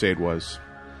Burning Crusade was.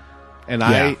 And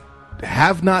I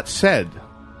have not said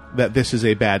that this is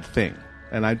a bad thing.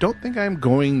 And I don't think I'm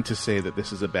going to say that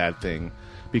this is a bad thing,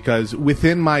 because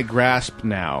within my grasp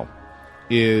now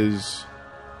is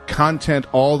content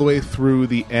all the way through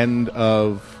the end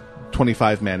of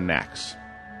 25-man Nax,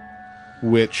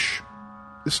 which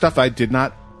is stuff I did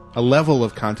not, a level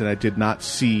of content I did not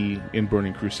see in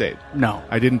Burning Crusade. No.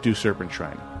 I didn't do Serpent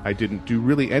Shrine. I didn't do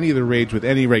really any of the raids with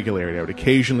any regularity. I would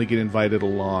occasionally get invited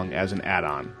along as an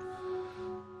add-on.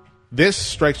 This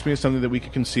strikes me as something that we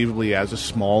could conceivably, as a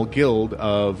small guild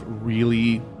of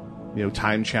really,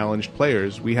 time-challenged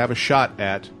players, we have a shot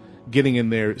at getting in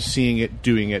there, seeing it,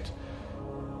 doing it.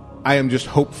 I am just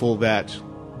hopeful that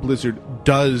Blizzard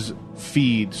does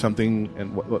feed something,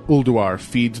 and what Ulduar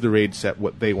feeds the raid set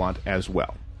what they want as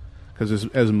well. Because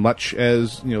as much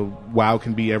as WoW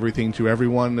can be everything to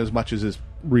everyone, as much as is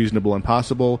reasonable and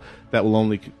possible, that will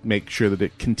only make sure that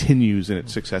it continues in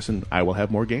its success, and I will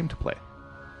have more game to play.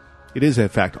 It is, in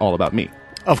fact, all about me.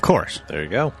 Of course. There you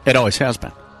go. It always has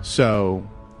been. So,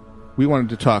 we wanted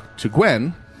to talk to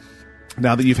Gwen,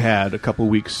 now that you've had a couple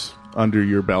weeks under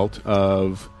your belt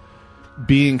of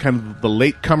being kind of the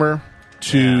latecomer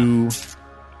to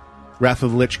Wrath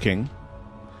of the Lich King.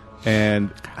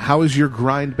 And how has your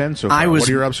grind been so far? What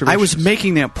are your observations? I was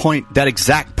making that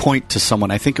exact point to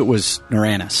someone. I think it was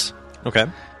Naranis. Okay.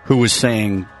 Who was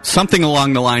saying something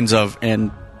along the lines of, and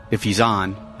if he's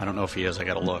on, I don't know if he is, I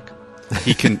got to look.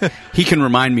 He can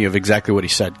remind me of exactly what he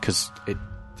said, because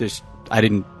I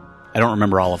don't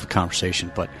remember all of the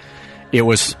conversation, but it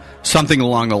was something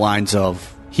along the lines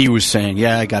of he was saying,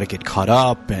 yeah, I got to get caught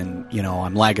up, and, you know,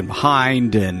 I'm lagging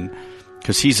behind, and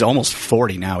because he's almost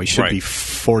 40 now. He should be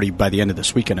 40 by the end of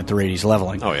this weekend at the rate he's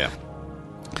leveling. Oh, yeah.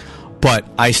 But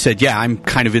I said, yeah, I'm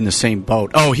kind of in the same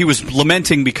boat. Oh, he was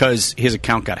lamenting because his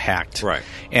account got hacked. Right.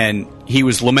 And he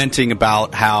was lamenting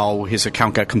about how his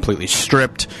account got completely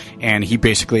stripped, and he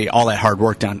basically, all that hard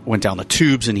work went down the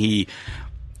tubes, and he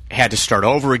had to start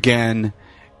over again.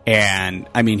 And,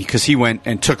 I mean, because he went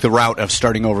and took the route of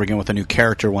starting over again with a new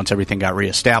character once everything got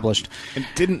reestablished. And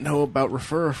didn't know about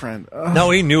Refer a Friend. Ugh. No,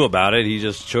 he knew about it. He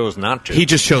just chose not to. He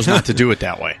just chose not to do it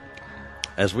that way.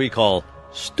 As we call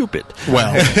stupid.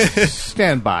 Well,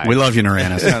 stand by. We love you,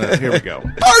 Naranus. Here we go.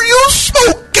 Are you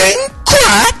smoking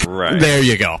crack? Right. There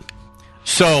you go.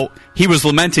 So he was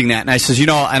lamenting that, and I says, you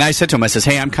know, and I said to him, I says,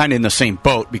 hey, I'm kind of in the same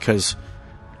boat because,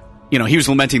 you know, he was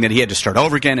lamenting that he had to start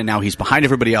over again, and now he's behind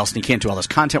everybody else, and he can't do all this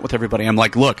content with everybody. I'm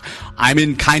like, look, I'm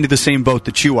in kind of the same boat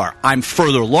that you are. I'm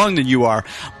further along than you are,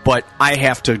 but I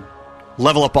have to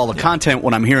level up all the content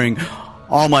when I'm hearing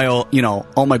all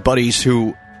my buddies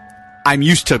who I'm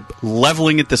used to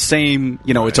leveling at the same,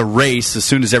 you know, it's a race as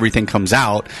soon as everything comes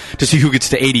out to see who gets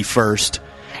to 80 first.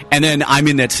 And then I'm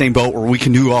in that same boat where we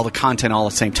can do all the content all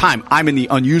at the same time. I'm in the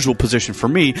unusual position for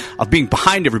me of being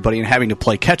behind everybody and having to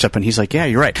play catch up. And he's like, yeah,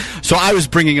 you're right. So I was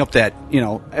bringing up that, you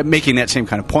know, making that same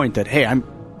kind of point that, hey, I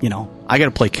got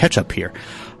to play catch up here.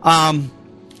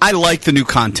 I like the new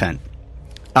content.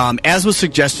 As was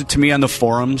suggested to me on the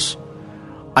forums,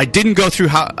 I didn't go through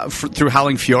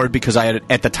Howling Fjord because I had,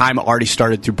 at the time, already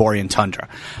started through Borean Tundra.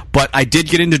 But I did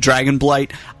get into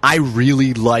Dragonblight. I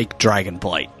really like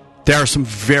Dragonblight. There are some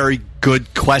very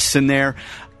good quests in there.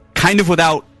 Kind of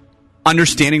without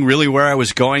understanding really where I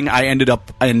was going, I ended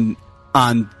up on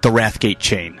the Wrathgate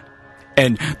chain.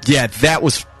 And, yeah, that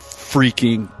was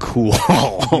freaking cool.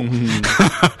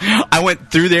 I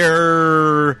went through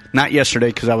there, not yesterday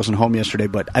because I wasn't home yesterday,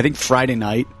 but I think Friday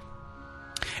night.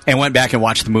 And went back and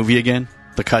watched the movie again,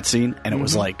 the cutscene, and it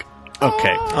was like,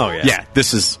 okay. Oh, yeah. Yeah,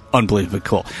 this is unbelievably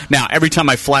cool. Now, every time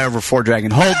I fly over Fort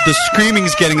Dragon Hold, the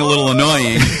screaming's getting a little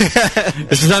annoying.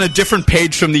 This is on a different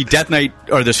page from the Death Knight,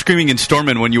 or the Screaming in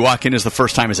Stormwind when you walk in as the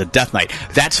first time as a Death Knight.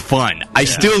 That's fun. I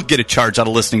still get a charge out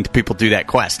of listening to people do that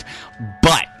quest.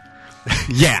 But,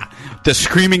 yeah, the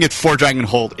screaming at Fort Dragon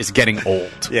Hold is getting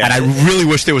old. Yeah. And I really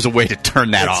wish there was a way to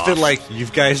turn that off. It's been like, you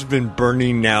guys have been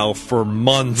burning now for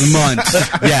months.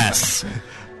 Yes.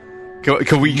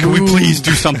 Can we please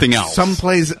do something else?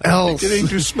 Someplace else. Getting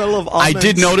to smell of I almonds.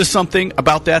 did notice something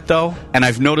about that, though, and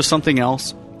I've noticed something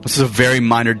else. This is a very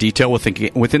minor detail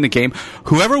within the game.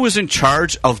 Whoever was in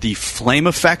charge of the flame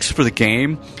effects for the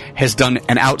game has done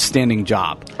an outstanding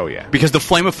job. Oh, yeah. Because the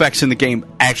flame effects in the game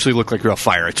actually look like real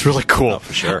fire. It's really cool. Oh,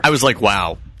 for sure. I was like,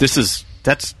 wow, that's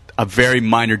a very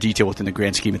minor detail within the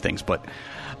grand scheme of things. But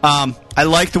I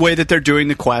like the way that they're doing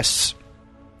the quests.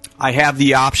 I have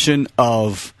the option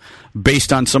of,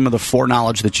 based on some of the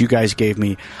foreknowledge that you guys gave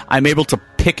me, I'm able to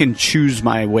pick and choose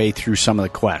my way through some of the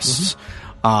quests.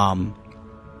 Mm-hmm.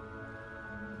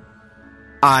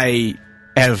 I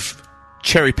have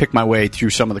cherry-picked my way through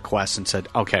some of the quests and said,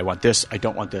 okay, I want this, I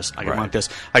don't want this, I want this.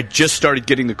 I just started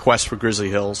getting the quest for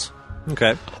Grizzly Hills.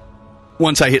 Okay.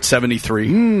 Once I hit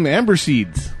 73. Amber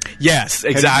Seeds. Yes,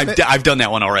 exactly. I've done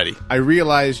that one already. I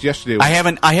realized yesterday. I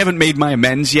haven't made my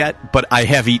amends yet, but I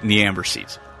have eaten the Amber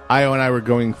Seeds. Io and I were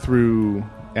going through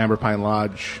Amber Pine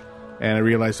Lodge, and I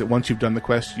realized that once you've done the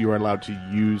quest, you are allowed to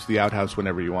use the outhouse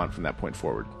whenever you want from that point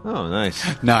forward. Oh,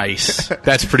 nice. Nice.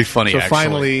 That's pretty funny, so actually.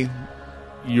 Finally,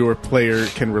 your player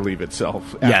can relieve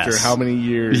itself after how many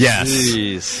years? Yes.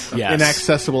 Jeez. Yes.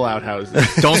 Inaccessible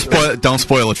outhouses. Don't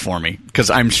spoil it for me,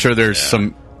 because I'm sure there's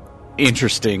some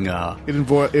interesting... It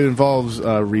involves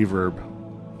reverb.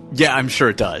 Yeah, I'm sure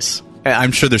it does.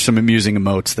 I'm sure there's some amusing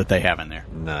emotes that they have in there.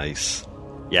 Nice.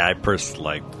 Yeah,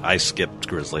 I skipped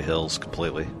Grizzly Hills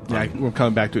completely. Yeah, we're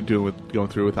coming back to it, going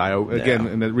through with IO again,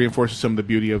 and it reinforces some of the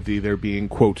beauty of there being,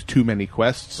 quote, too many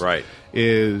quests. Right.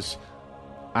 Is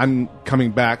I'm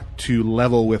coming back to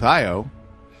level with IO,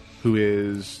 who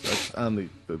is on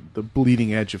the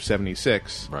bleeding edge of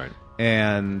 76. Right.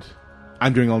 And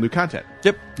I'm doing all new content.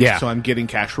 Yep. Yeah. So I'm getting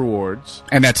cash rewards.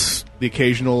 And that's... the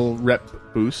occasional rep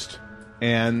boost,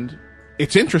 and...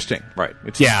 it's interesting, right?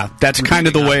 That's kind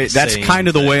of the way. That's kind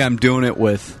of the way I'm doing it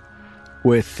with.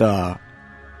 I'm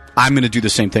going to do the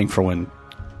same thing for when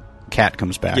Cat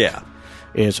comes back. Yeah,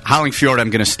 is Howling Fjord. I'm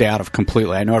going to stay out of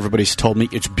completely. I know everybody's told me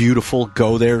it's beautiful.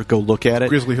 Go there, go look at it.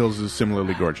 Grizzly Hills is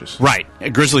similarly gorgeous. Right.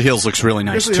 Grizzly Hills looks really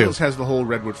nice Grizzly too. Hills has the whole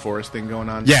redwood forest thing going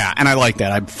on. Yeah, and I like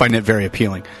that. I find it very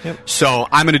appealing. Yep. So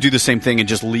I'm going to do the same thing and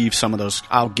just leave some of those.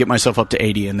 I'll get myself up to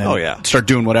 80 and then start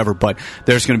doing whatever. But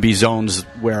there's going to be zones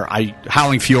where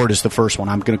Howling Fjord is the first one.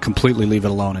 I'm going to completely leave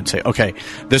it alone and say, okay,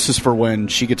 this is for when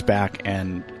she gets back,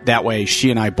 and that way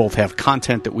she and I both have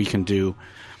content that we can do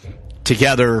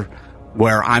together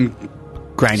where I'm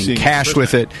grinding cash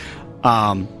with it.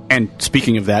 And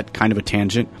speaking of that, kind of a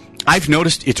tangent, I've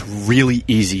noticed it's really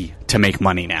easy to make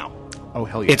money now. Oh,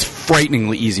 hell yeah. It's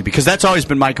frighteningly easy, because that's always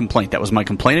been my complaint. That was my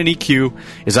complaint in EQ,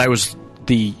 is I was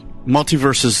the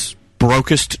Multiverse's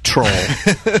brokest troll.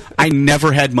 I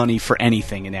never had money for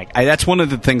anything in that. That's one of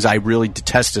the things I really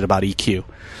detested about EQ.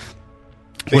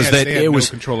 They had no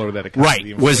control over that account. Right.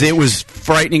 It was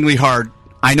frighteningly hard.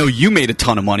 I know you made a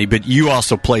ton of money, but you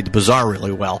also played the Bazaar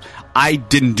really well. I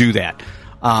didn't do that.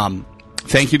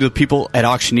 Thank you to the people at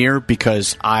Auctioneer,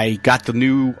 because I got the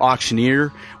new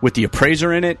Auctioneer with the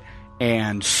appraiser in it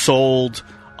and sold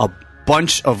a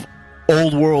bunch of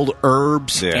old world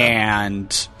herbs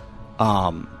and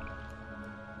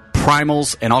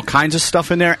primals and all kinds of stuff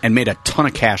in there, and made a ton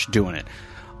of cash doing it.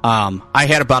 I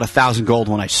had about 1,000 gold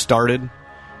when I started,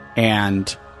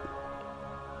 and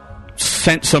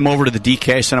sent some over to the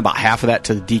DK. I sent about half of that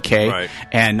to the DK,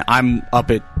 and I'm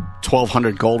up at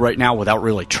 1,200 gold right now without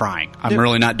really trying. I'm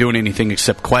really not doing anything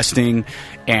except questing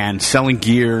and selling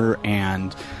gear.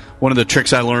 And one of the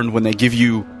tricks I learned when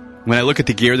I look at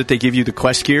the gear that they give you, the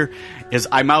quest gear, is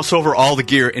I mouse over all the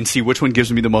gear and see which one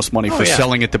gives me the most money for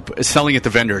selling at the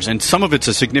vendors. And some of it's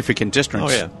a significant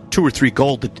difference, 2 or 3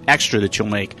 gold extra that you'll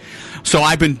make. So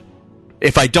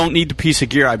if I don't need the piece of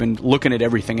gear, I've been looking at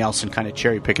everything else and kind of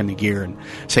cherry picking the gear and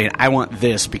saying, I want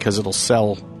this because it'll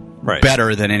sell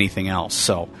better than anything else.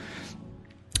 So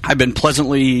I've been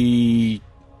pleasantly,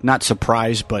 not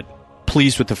surprised, but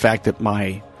pleased with the fact that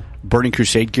my Burning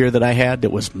Crusade gear that I had,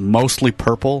 that was mostly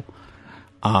purple,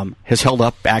 has held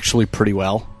up actually pretty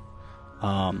well.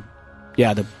 It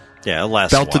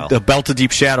lasts a while. The Belt of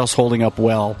Deep Shadows holding up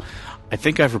well. I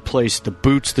think I've replaced the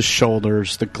boots, the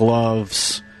shoulders, the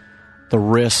gloves, the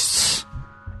wrists,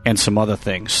 and some other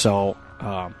things. So,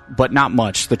 but not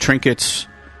much. The trinkets,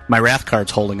 my Wrath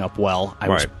card's holding up well.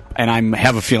 And I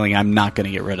have a feeling I'm not going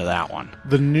to get rid of that one.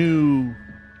 The new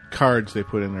cards they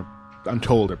put in there, I'm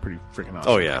told, are pretty freaking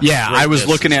awesome. Oh, yeah. Yeah, I was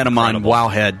looking at them on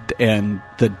Wowhead, and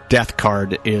the Death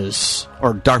card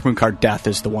or Darkmoon card Death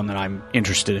is the one that I'm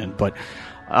interested in. But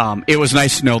it was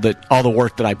nice to know that all the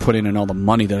work that I put in and all the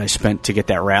money that I spent to get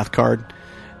that Wrath card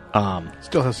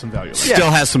still has some value.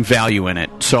 Has some value in it.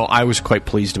 So I was quite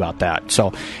pleased about that.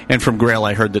 So, and from Grail,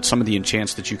 I heard that some of the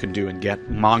enchants that you can do and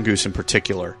get, Mongoose in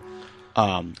particular,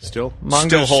 still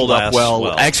hold up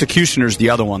well. Executioner's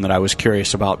the other one that I was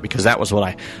curious about, because that was what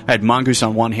I had: Mongoose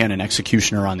on one hand and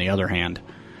Executioner on the other hand,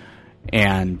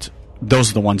 and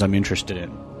those are the ones I'm interested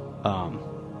in.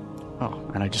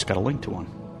 And I just got a link to one.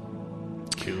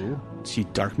 Cool. See,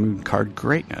 Darkmoon card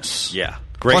Greatness. Yeah.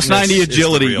 Plus 90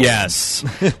 agility, yes.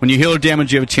 When you heal or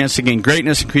damage, you have a chance to gain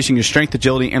greatness, increasing your strength,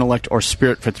 agility, intellect, or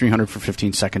spirit for 300 for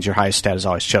 15 seconds. Your highest stat is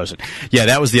always chosen. Yeah,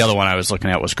 that was the other one I was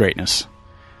looking at, was greatness.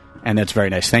 And that's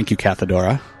very nice. Thank you,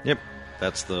 Cathedora. Yep.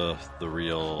 That's the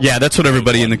real... Yeah, that's what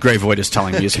everybody in the Grey Void is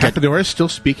telling me. Is Cathedora is still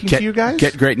speaking to you guys?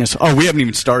 Get greatness. Oh, we haven't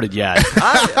even started yet.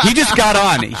 He just got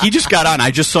on. I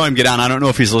just saw him get on. I don't know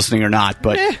if he's listening or not,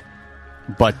 but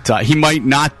he might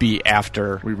not be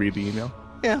after we read the email.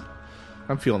 Yeah.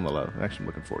 I'm feeling the love. Actually, I'm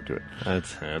looking forward to it.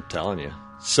 I'm telling you.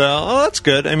 So, that's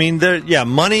good. I mean,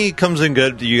 money comes in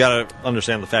good. You got to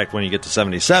understand the fact when you get to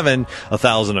 77,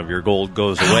 1,000 of your gold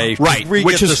goes away. Right.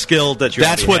 Which is the skill that you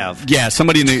have. Yeah,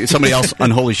 somebody else,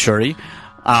 Unholy Shuri,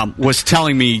 was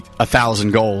telling me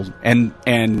 1,000 gold, and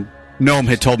Gnome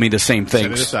had told me the same thing.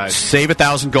 Set it aside. Save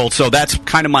 1,000 gold. So that's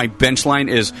kind of my bench line,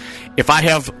 is if I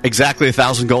have exactly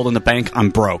 1,000 gold in the bank, I'm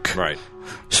broke. Right.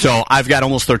 So I've got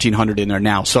almost 1,300 in there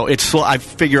now. So I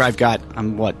figure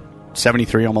I'm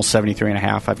 73, almost 73 and a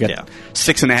half. I've got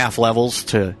 6.5 levels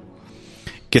to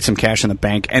get some cash in the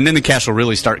bank. And then the cash will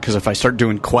really start, because if I start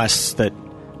doing quests that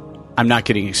I'm not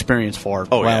getting experience for,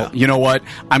 you know what?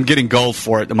 I'm getting gold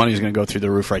for it. The money's going to go through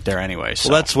the roof right there anyway. So.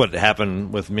 Well, that's what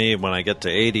happened with me when I get to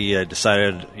 80. I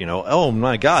decided, oh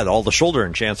my God, all the shoulder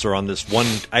enchants are on this one.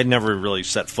 I'd never really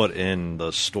set foot in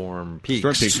the Storm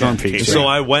Peaks. Storm Peaks. So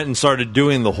I went and started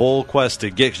doing the whole quest to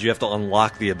get, because you have to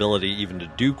unlock the ability even to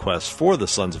do quests for the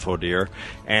Sons of Hodir.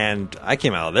 And I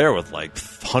came out of there with like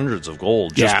hundreds of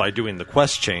gold just by doing the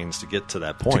quest chains to get to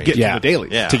that point. To get to the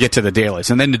dailies. Yeah. To get to the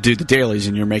dailies. And then to do the dailies,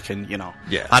 and you're making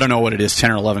Yeah. I don't know what it is,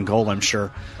 10 or 11 gold, I'm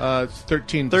sure. It's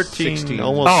 13, 16.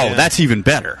 almost. Oh, Yeah. that's even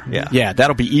better. Yeah.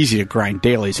 That'll be easy to grind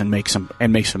dailies and make some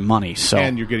money. So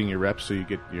And you're getting your reps, so you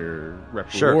get your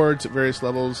rep Sure. rewards at various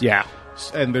levels. Yeah.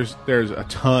 And there's a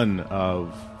ton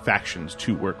of factions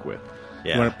to work with.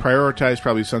 Yeah. You want to prioritize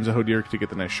probably Sons of Hodir to get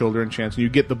the nice shoulder enchants. And you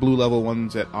get the blue level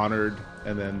ones at Honored,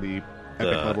 and then the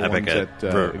epic level ones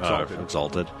at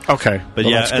Exalted. Okay. But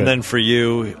Well, yeah, that's and good. then for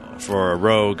you, for a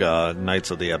rogue, Knights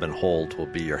of the Ebon Hold will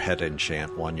be your head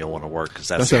enchant one you'll want to work because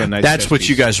that's a nice That's chess what piece.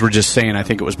 you guys were just saying. I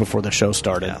think it was before the show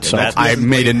started. Yeah, so that's- I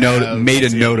made a note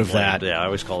of that. Yeah, I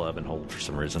always call it Ebon Hold for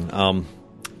some reason.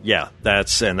 Yeah,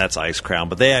 that's Ice Crown,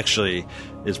 but they actually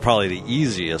is probably the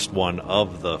easiest one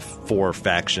of the 4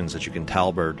 factions that you can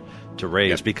Talberd to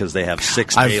raise because they have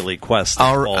 6 daily quests that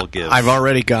all give. I've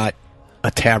already got a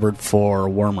tabard for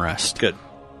Wormrest. Good.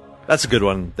 That's a good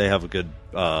one. They have a good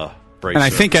bracer. And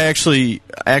I think I actually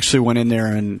went in there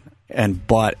and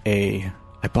bought I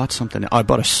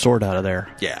bought a sword out of there.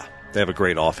 Yeah, they have a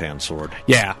great offhand sword.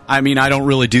 Yeah, I mean, I don't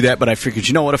really do that, but I figured,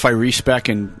 you know what, if I respec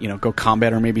and, go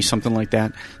combat or maybe something like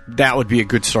that, that would be a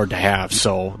good sword to have,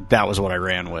 so that was what I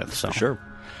ran with. So Sure.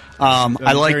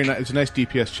 I like... It's a nice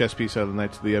DPS chess piece out of the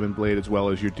Knights of the Ebon Blade, as well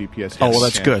as your DPS. Oh, well,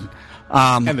 that's good.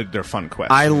 And they're fun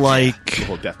quests. I like... the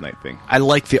whole Death Knight thing. I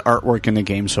like the artwork in the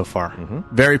game so far.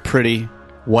 Mm-hmm. Very pretty,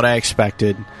 what I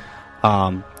expected.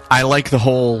 I like the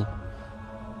whole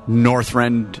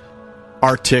Northrend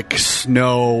Arctic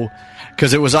snow,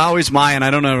 because it was always and I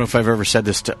don't know if I've ever said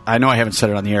this I know I haven't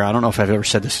said it on the air, I don't know if I've ever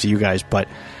said this to you guys, but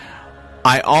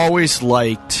I always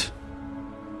liked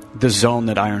the zone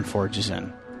that Ironforge is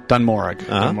in, Dunmorag.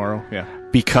 Tomorrow, yeah.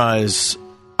 Because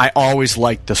I always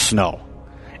liked the snow.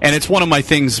 And it's one of my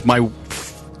things, my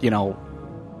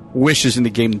wishes in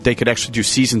the game, that they could actually do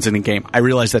seasons in the game. I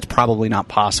realize that's probably not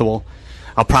possible.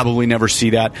 I'll probably never see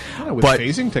that. Yeah, with but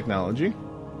phasing technology.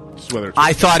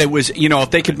 I thought it was,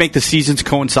 if they could make the seasons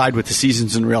coincide with the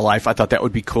seasons in real life, I thought that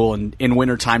would be cool. And in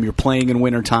wintertime, you're playing in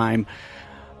wintertime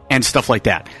and stuff like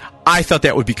that. I thought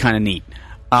that would be kind of neat.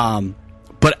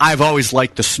 But I've always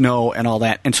liked the snow and all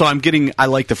that. And so I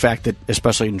like the fact that,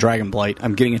 especially in Dragonblight,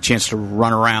 I'm getting a chance to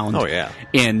run around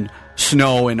in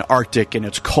snow and Arctic, and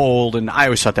it's cold, and I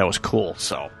always thought that was cool.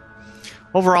 So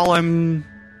overall, I'm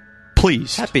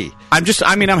pleased. Happy. I'm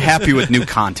happy with new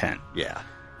content. Yeah.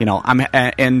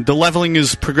 And the leveling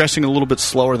is progressing a little bit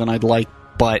slower than I'd like,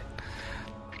 but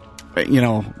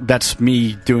that's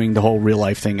me doing the whole real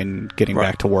life thing and getting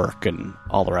back to work and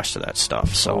all the rest of that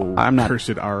stuff. So I'm not cursed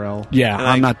RL. Yeah,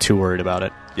 I'm not too worried about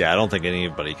it. Yeah, I don't think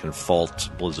anybody can fault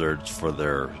Blizzard for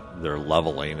their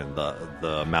leveling and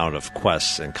the amount of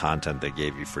quests and content they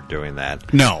gave you for doing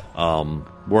that. No.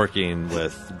 Working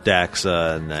with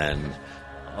Daxa and then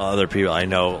other people, I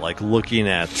know, like looking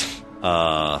at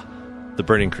the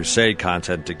Burning Crusade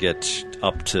content to get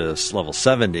up to level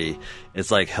 70, it's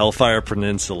like Hellfire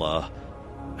Peninsula.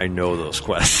 I know those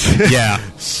quests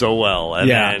so well. And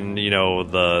then,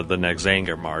 the next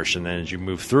Zanger Marsh, and then as you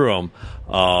move through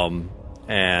them,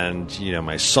 and,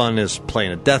 my son is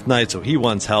playing a Death Knight, so he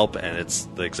wants help, and it's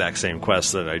the exact same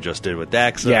quest that I just did with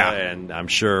Daxa, and I'm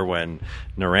sure when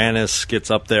Naranus gets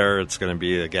up there, it's going to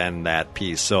be, again, that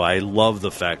piece. So I love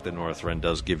the fact that Northrend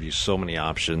does give you so many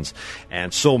options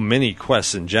and so many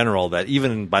quests in general that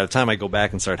even by the time I go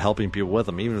back and start helping people with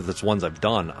them, even if it's ones I've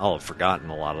done, I'll have forgotten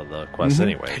a lot of the quests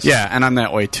anyways. Yeah, and I'm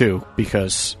that way too,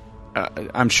 because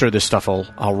I'm sure this stuff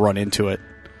I'll run into it,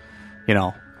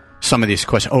 some of these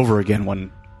quests over again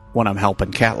when I'm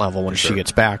helping Cat Level when she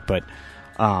gets back. But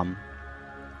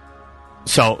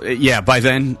so yeah, by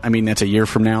then, that's a year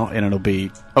from now, and it'll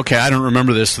be okay. I don't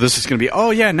remember this, so this is going to be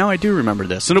now I do remember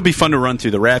this. It'll be fun to run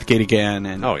through the Wrathgate again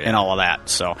and all of that.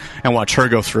 So and watch her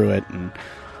go through it, and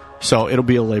so it'll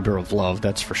be a labor of love,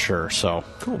 that's for sure. So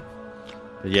cool.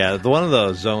 Yeah, one of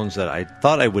the zones that I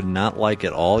thought I would not like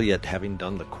at all, yet having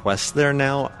done the quest there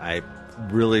now, I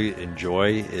really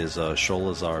enjoy is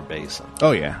Sholazar Basin.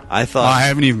 Oh, yeah. I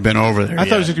haven't even been over there I yet.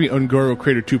 thought it was going to be Ungoro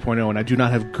Crater 2.0, and I do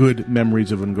not have good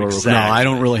memories of Ungoro. Exactly. No, I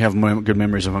don't really have good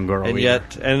memories of Ungoro and either.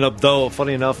 yet, though,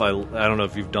 funny enough, I don't know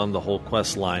if you've done the whole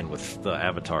quest line with the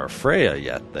Avatar of Freya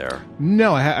yet there.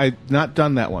 No, I've not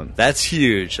done that one. That's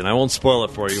huge, and I won't spoil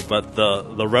it for you, but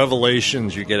the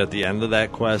revelations you get at the end of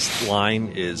that quest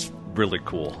line is really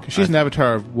cool. She's an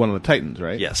avatar of one of the Titans,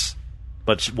 right? Yes.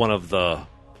 But one of the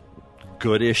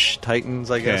goodish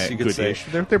Titans, I guess you could say.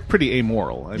 They're pretty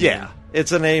amoral.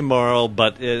 It's an amoral,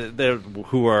 but they're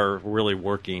who are really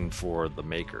working for the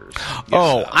makers.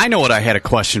 I know what I had a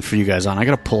question for you guys on. I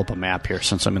got to pull up a map here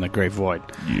since I'm in the Great Void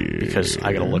because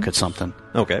I got to look at something.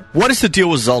 Okay. What is the deal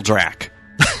with Zuldrak?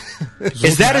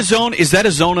 Is that a zone? Is that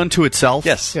a zone unto itself?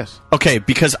 Yes. Yes. Okay,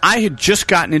 because I had just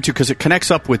gotten into, because it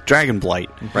connects up with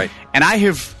Dragonblight, Right. and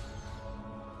I've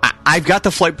got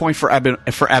the flight point for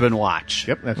Ebon Watch.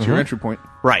 Yep, that's your entry point.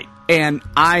 Right, and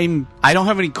I don't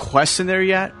have any quests in there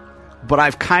yet, but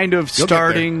I've kind of You'll get there.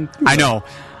 starting. I know.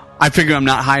 I figure I'm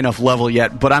not high enough level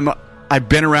yet, but I've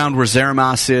been around where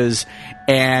Zeramos is,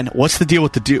 and what's the deal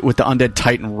with the undead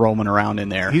Titan roaming around in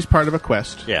there? He's part of a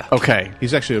quest. Yeah. Okay.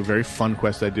 He's actually a very fun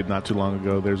quest I did not too long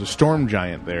ago. There's a storm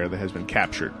giant there that has been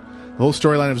captured. The whole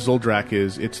storyline of Zuldrak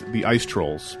is it's the ice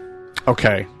trolls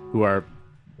Okay. who are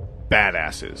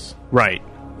badasses Right.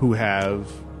 who have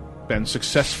been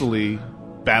successfully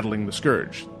battling the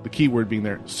Scourge. The key word being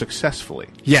there, successfully.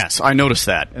 Yes, I noticed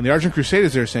that. And the Argent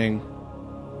Crusaders are saying,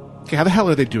 okay, how the hell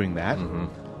are they doing that?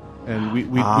 And we'd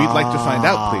like to find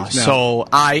out, please. Now, So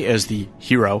I, as the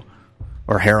hero,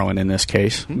 or heroine in this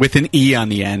case, with an E on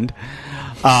the end,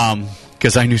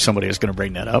 because I knew somebody was going to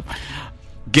bring that up,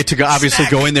 get to obviously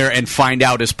go in there and find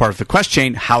out as part of the quest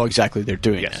chain how exactly they're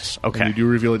doing this. Okay. And you do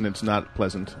reveal it, and it's not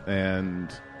pleasant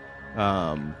and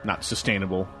not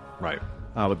sustainable. Right.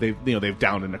 But they've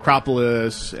downed a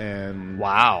necropolis, and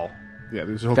Wow. yeah,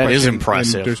 there's a whole That quest is chain,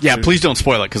 impressive. and there's- Yeah, please don't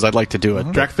spoil it because I'd like to do it.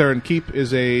 Draktheron Keep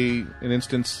is an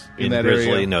instance in that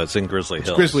Grizzly, area. no, it's in Grizzly Hills.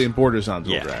 It's Grizzly and borders on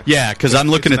Yeah. Zuldrak. Yeah, because I'm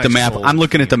looking It's at the nice map. little I'm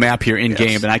looking at the theme. map here in game,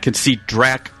 Yes. and I can see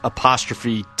Drak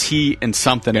apostrophe T and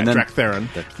something, and then Draktheron.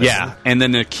 yeah, and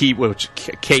then the key, which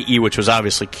KE, which was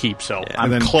obviously keep. So I'm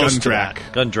And then close to Gundrak.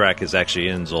 that. Gundrak is actually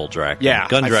in Zuldrak. Yeah, I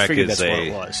Gundrak figured is that's what a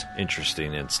it was.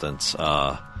 interesting instance,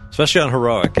 especially on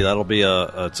heroic. That'll be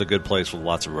it's a good place with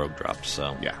lots of rogue drops.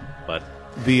 So Yeah. but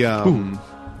The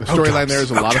storyline there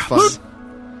is a lot of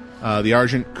fun. The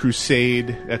Argent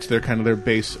Crusade, that's their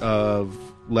base of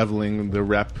leveling the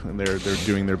rep, and they're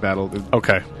doing their battle.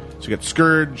 Okay. So you got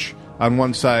Scourge on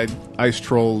one side, Ice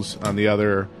Trolls on the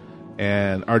other,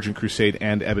 and Argent Crusade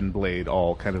and Ebon Blade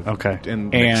all kind of Okay.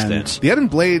 And And- the Ebon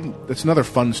Blade, that's another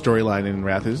fun storyline in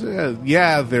Wrath. Is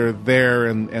yeah, they're there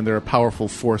and they're a powerful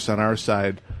force on our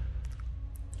side.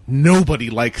 Nobody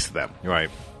likes them. right.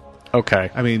 Okay.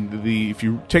 I mean, if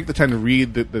you take the time to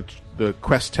read the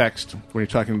quest text when you're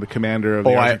talking to the commander of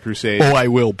the Argent Crusade, I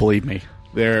will, believe me.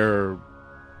 they're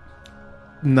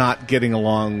not getting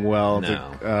along well.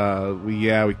 No. We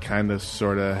kind of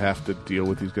sort of have to deal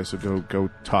with these guys. So go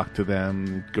talk to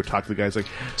them. Go talk to the guys. Like,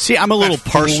 See, I'm a little "That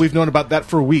fool, partial. We've known about that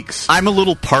for weeks. I'm a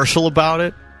little partial about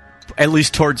it, at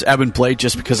least towards Ebon Blade,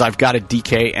 just because I've got a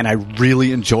DK and I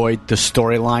really enjoyed the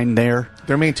storyline there.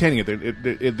 They're maintaining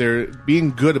it. They're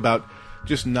being good about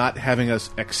just not having us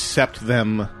accept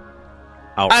them.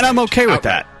 And I'm okay with Outright.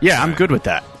 that. Yeah, I'm good with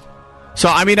that. So,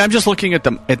 I mean, I'm just looking at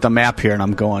the map here, and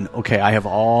I'm going, okay, I have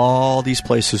all these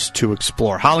places to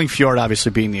explore. Howling Fjord,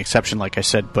 obviously, being the exception, like I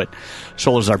said, but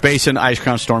Sholazar Basin,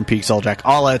 Icecrown, Storm Peak, Zuldrak,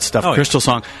 all that stuff, yeah. Crystal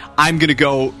Song. I'm going to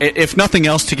go, if nothing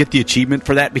else, to get the achievement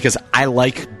for that, because I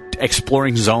like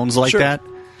exploring zones like Sure. that.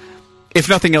 If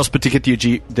nothing else, but to get the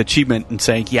achievement and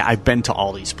saying, yeah, I've been to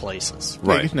all these places.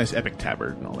 Yeah, you get a nice epic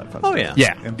tabard and all that fun Oh, stuff.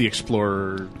 yeah. Yeah. And the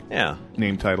Explorer Yeah.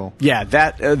 name title. Yeah,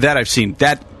 that I've seen.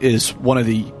 That is one of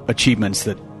the achievements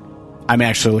that I'm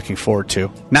actually looking forward to.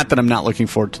 Not that I'm not looking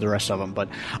forward to the rest of them, but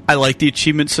I like the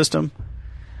achievement system.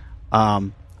 I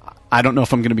don't know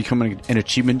if I'm going to become an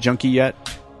achievement junkie yet.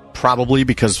 Probably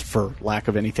because for lack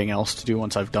of anything else to do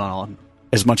once I've done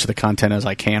as much of the content as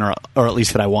I can, or at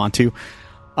least that I want to.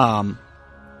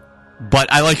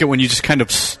 But I like it when you just kind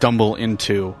of stumble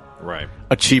into Right.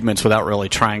 achievements without really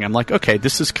trying. I'm like, okay,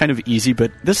 this is kind of easy,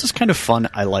 but this is kind of fun.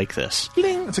 I like this.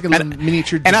 It's like a little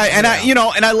miniature. And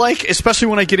I like, especially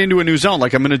when I get into a new zone,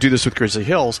 like I'm going to do this with Grizzly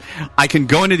Hills, I can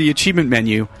go into the achievement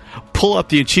menu, pull up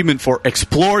the achievement for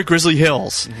Explore Grizzly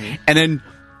Hills, and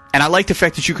I like the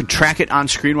fact that you can track it on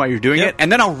screen while you're doing it, and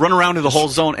then I'll run around to the whole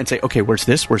zone and say, okay, where's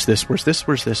this, where's this, where's this,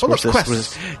 where's this, where's this, where's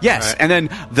this? Yes, Right. and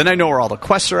then I know where all the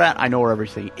quests are at, I know where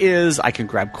everything is, I can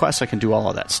grab quests, I can do all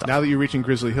of that stuff. Now that you're reaching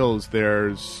Grizzly Hills,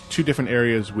 there's 2 different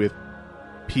areas with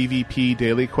PvP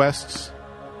daily quests.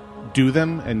 Do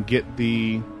them and get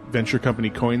the Venture Company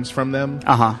coins from them.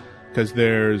 Uh-huh. Because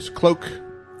there's cloak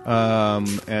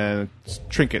and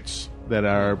trinkets that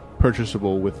are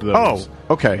purchasable with those.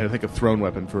 Oh, okay. And I think a thrown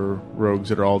weapon for rogues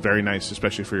that are all very nice,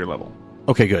 especially for your level.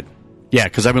 Okay, good. Yeah,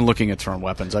 because I've been looking at thrown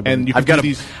weapons. And you can I've got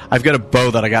do I've got a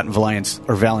bow that I got in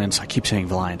Valiance. I keep saying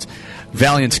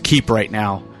Valiance Keep right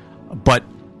now, but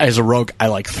as a rogue, I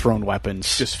like thrown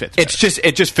weapons. Just fits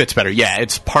It just fits better. Yeah,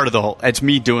 it's part of the whole. It's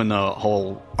me doing the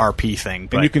whole RP thing.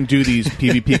 But, And you can do these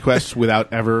PvP quests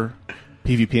without ever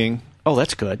PvPing. Oh,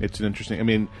 that's good. It's an interesting. I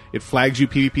mean, it flags you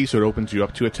PvP, so it opens you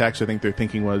up to attacks. I think their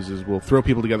thinking is we'll throw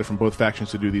people together from both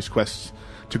factions to do these quests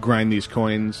to grind these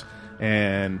coins,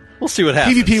 and we'll see what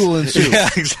happens. PvP will ensue. Yeah,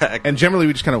 exactly. And generally,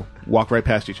 we just kind of walk right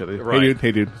past each other. Right.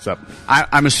 Hey dude, what's up?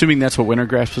 I'm assuming that's what Winter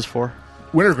Grasp is for.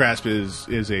 Winter Grasp is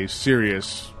a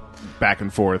serious back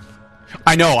and forth.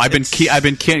 I know. I've been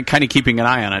kind of keeping an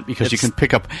eye on it because you can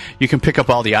pick up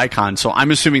all the icons. So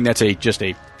I'm assuming that's just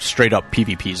a straight up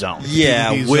PvP zone.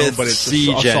 Yeah, PvP with zone, but it's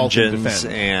siege assault and engines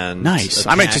defend. and Nice. attacks.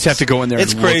 I might just have to go in there.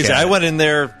 It's and look crazy. at I it. went in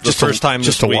there the first time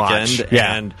just this to watch. weekend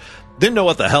Yeah. and didn't know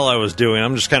what the hell I was doing.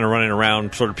 I'm just kind of running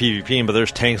around sort of PvPing, but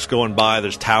there's tanks going by,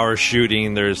 there's towers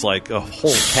shooting, there's like a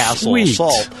whole castle Sweet.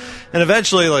 assault. And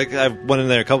eventually, like, I went in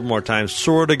there a couple more times,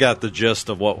 sort of got the gist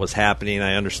of what was happening.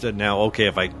 I understood now, okay,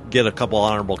 if I get a couple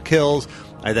honorable kills,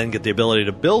 I then get the ability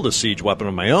to build a siege weapon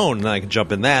of my own, and then I can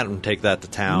jump in that and take that to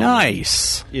town.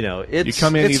 Nice. You know, it's You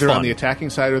come in it's either fun. on the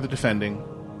attacking side or the defending.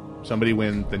 Somebody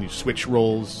wins, then you switch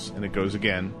roles, and it goes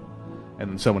again. And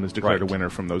then someone is declared Right. a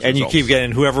winner from those And results. you keep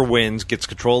getting whoever wins gets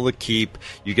control of the keep.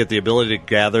 You get the ability to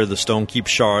gather the stone keep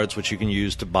shards, which you can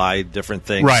use to buy different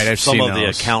things. Right, I've some seen of the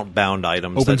those. account bound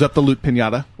items. Opens up the loot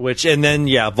pinata. Which and then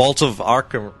Vaults of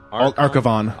Archivon.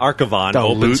 Archivon The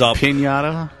opens loot up,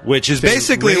 pinata. which is The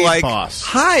basically raid like, boss.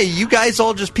 "Hi, you guys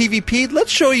all just PvP'd.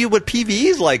 Let's show you what PvE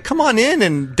is like. Come on in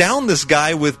and down this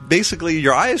guy with basically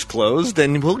your eyes closed,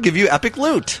 and we'll give you epic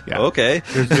loot." Yeah. Okay.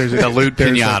 There's The loot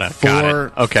there's pinata. Got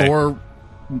it. Okay. Four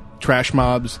trash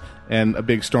mobs and a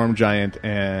big storm giant,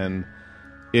 and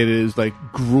it is like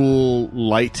gruel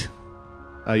light.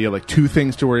 You have like two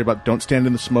things to worry about: don't stand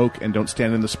in the smoke and don't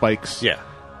stand in the spikes. Yeah.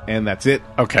 And that's it.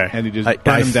 Okay. And you just I-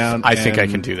 burn I them down. I think I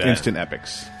and can do that. Instant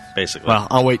epics. Basically. Well,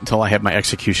 I'll wait until I have my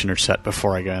executioner set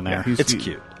before I go in there. Yeah, It's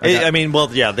cute.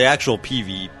 The actual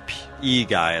PvE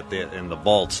guy in the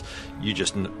vaults, you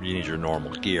need your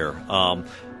normal gear.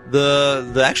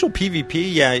 The actual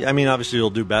PvP, obviously you'll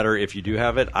do better if you do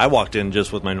have it. I walked in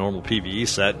just with my normal PvE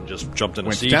set and just jumped in a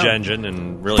Went siege down. engine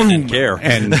and really didn't care.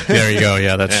 And there you go.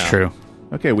 Yeah, that's Yeah. true.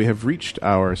 Okay, we have reached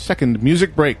our second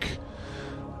music break.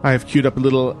 I have queued up a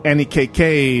little Annie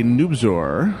KK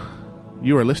Noobzor.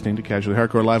 You are listening to Casually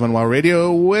Hardcore live on WoW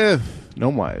Radio with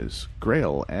Gnomewise,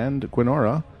 Grail, and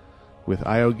Gwenora, with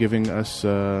Io giving us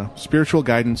spiritual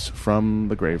guidance from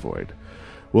the Grey Void.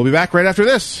 We'll be back right after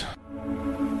this.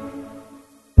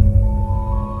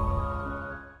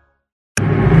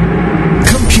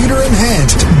 Computer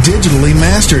enhanced, digitally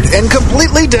mastered, and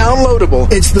completely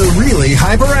downloadable. It's the really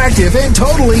hyperactive and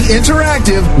totally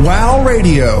interactive WoW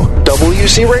Radio.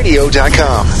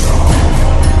 WCRadio.com.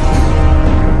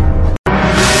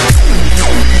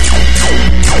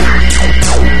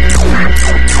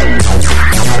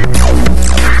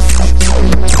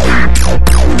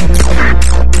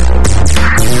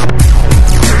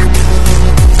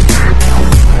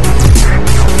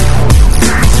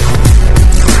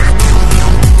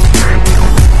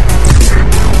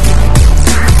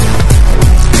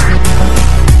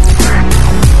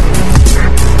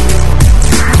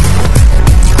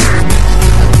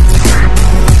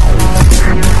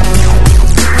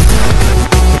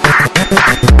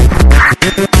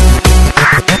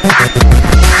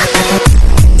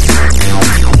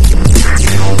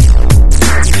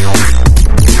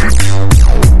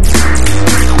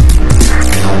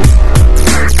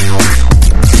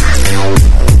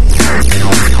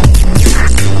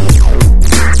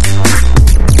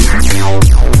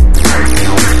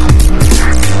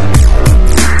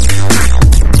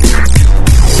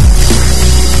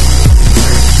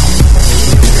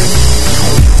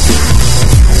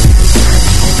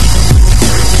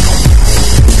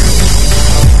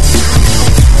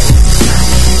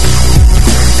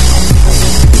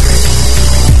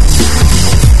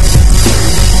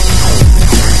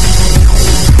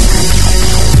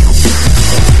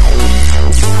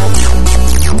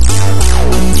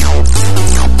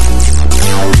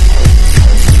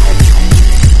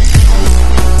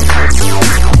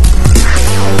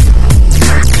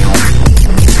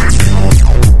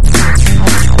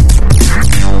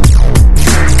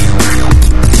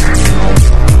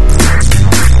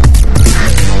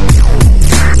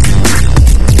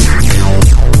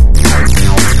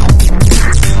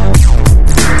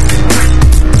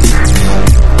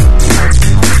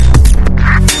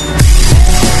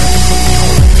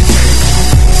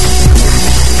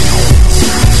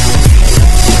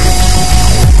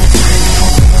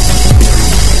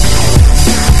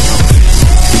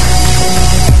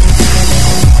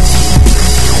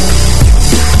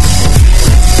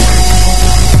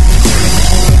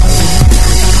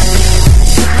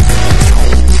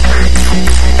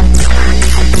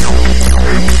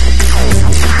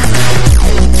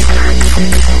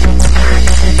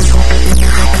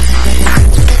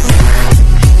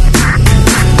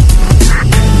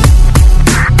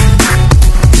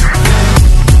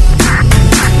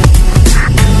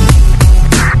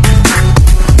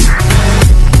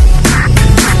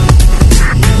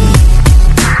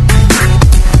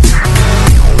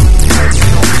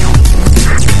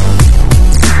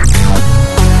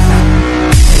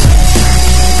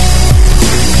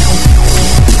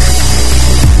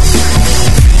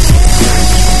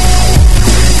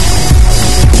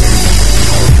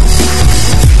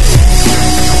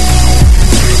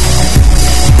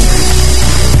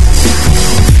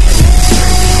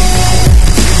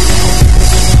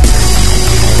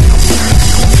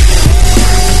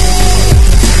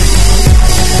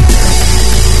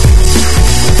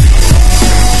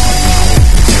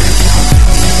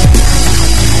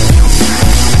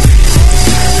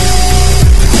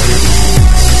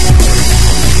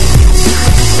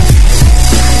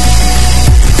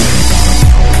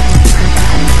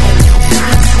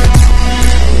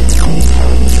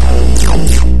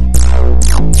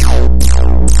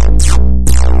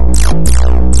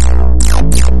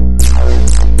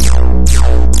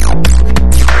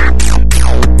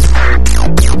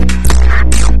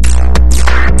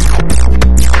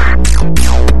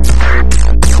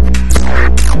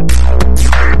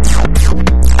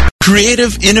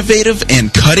 Creative, innovative,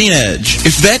 and cutting edge.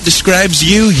 If that describes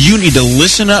you, you need to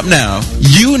listen up now.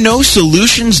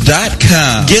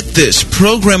 YouKnowSolutions.com. Get this,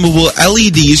 programmable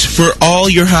LEDs for all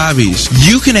your hobbies.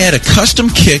 You can add a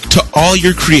custom kick to all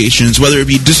your creations, whether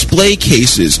it be display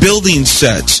cases, building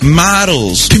sets,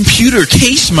 models, computer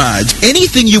case mods,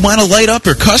 anything you want to light up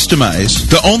or customize.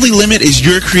 The only limit is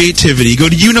your creativity. Go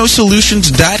to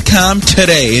YouKnowSolutions.com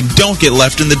today and don't get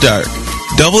left in the dark.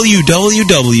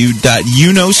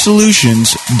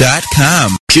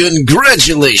 www.YouKnowSolutions.com.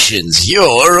 Congratulations,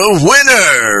 you're a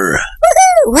winner!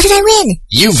 Woohoo! What did I win?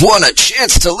 You've won a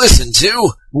chance to listen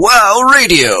to WOW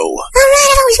Radio. Alright,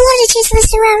 I've always wanted a chance to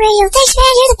listen to WOW Radio. Thanks,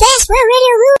 man, you're the best. WOW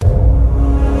Radio rule.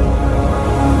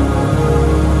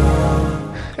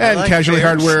 And like Casually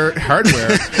bears.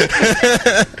 Hardware.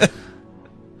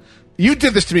 You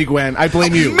did this to me, Gwen. I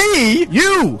blame you. Me?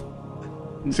 You!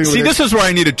 See, this is where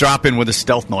I need to drop in when the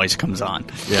stealth noise comes on.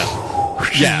 Yeah.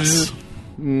 Yes.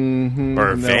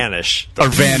 Or vanish. Or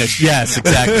vanish. Yes,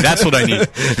 exactly. That's what I need.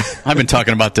 I've been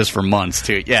talking about this for months,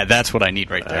 too. Yeah, that's what I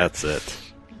need right there. That's it.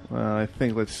 Well, I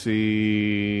think, let's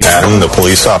see. Adam, the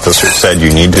police officer said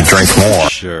you need to drink more.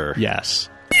 Sure. Yes.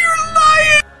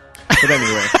 But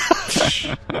anyway.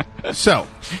 So,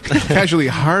 Casually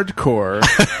Hardcore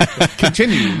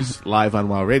continues live on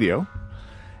WOW Radio.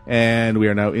 And we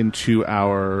are now into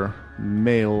our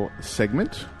male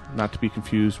segment. Not to be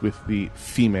confused with the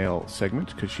female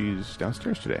segment, because she's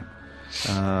downstairs today.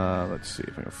 Let's see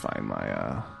if I can find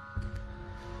my...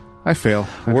 I fail.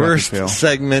 Worst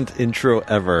segment intro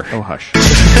ever. Oh, hush.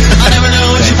 I never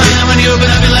know what you find when you open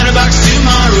up your letterbox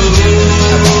tomorrow.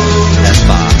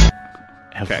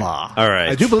 Okay. All right.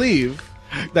 I do believe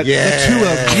that the two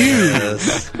of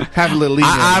you have a little email.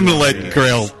 I'm going to let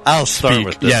Grail I'll start speak.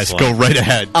 with this Yes, one. go right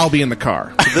ahead. I'll be in the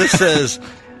car. This says,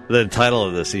 the title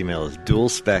of this email is Dual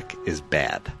Spec is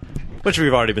Bad. Which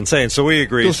we've already been saying, so we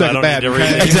agree. Dual So I Spec don't bad, need to read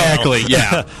okay. it. Exactly,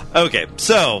 yeah. Okay,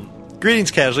 so, greetings,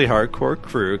 Casually Hardcore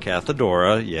crew,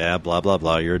 Cathedora. Yeah, blah, blah,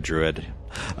 blah, you're a druid.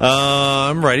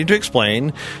 I'm writing to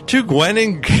explain to Gwen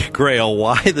and Grail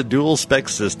why the dual spec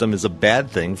system is a bad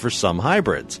thing for some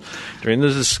hybrids. During the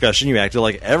discussion, you acted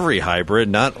like every hybrid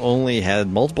not only had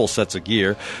multiple sets of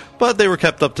gear, but they were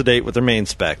kept up to date with their main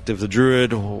spec. If the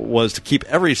druid was to keep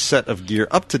every set of gear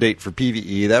up to date for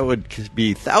PvE, that would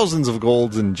be thousands of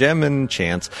golds in gem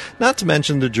enchants, not to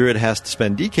mention the druid has to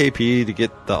spend DKP to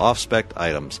get the off-spec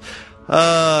items.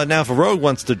 Now, if a rogue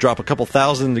wants to drop a couple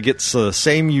thousand to get the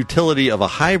same utility of a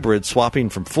hybrid swapping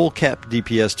from full cap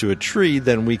DPS to a tree,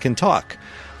 then we can talk.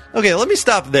 Okay, let me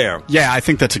stop there. Yeah, I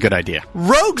think that's a good idea.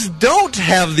 Rogues don't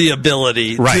have the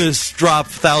ability Right. to drop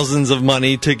thousands of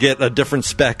money to get a different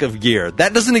spec of gear.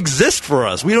 That doesn't exist for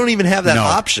us. We don't even have that No.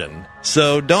 option.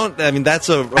 So that's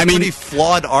a pretty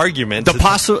flawed argument.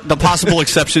 The possible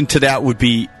exception to that would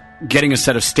be getting a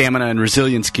set of stamina and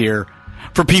resilience gear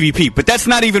for PvP, but that's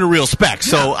not even a real spec.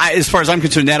 So, as far as I'm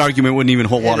concerned, that argument wouldn't even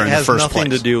hold water in the first place. It has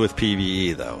nothing place. to do with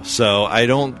PvE, though. So I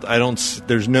don't.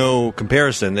 There's no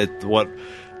comparison. That what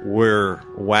we're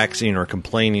waxing or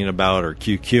complaining about or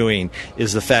QQing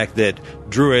is the fact that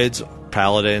druids,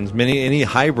 paladins, any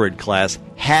hybrid class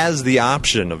has the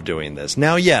option of doing this.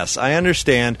 Now, yes, I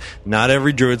understand not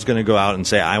every druid's going to go out and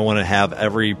say, I want to have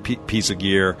every piece of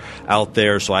gear out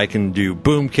there so I can do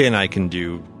boomkin, I can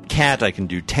do cat, I can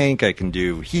do tank, I can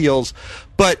do heals,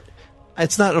 but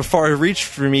it's not a far reach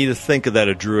for me to think that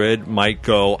a druid might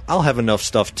go, I'll have enough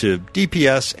stuff to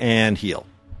DPS and heal.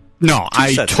 No,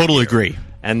 I totally agree.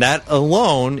 And that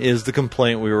alone is the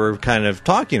complaint we were kind of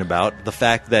talking about, the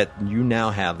fact that you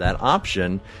now have that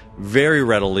option very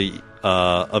readily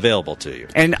available to you.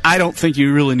 And I don't think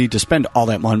you really need to spend all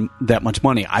that much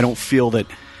money. I don't feel that...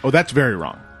 Oh, that's very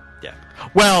wrong. Yeah.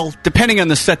 Well, depending on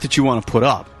the set that you want to put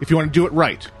up. If you want to do it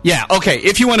right. Yeah, okay.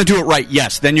 If you want to do it right,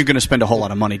 yes, then you're going to spend a whole lot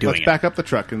of money doing Let's back up the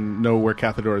truck and know where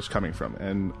Cathedora is coming from.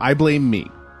 And I blame me.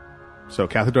 So,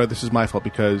 Cathedora, this is my fault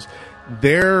because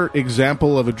their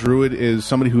example of a druid is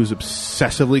somebody who's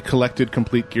obsessively collected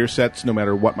complete gear sets no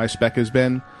matter what my spec has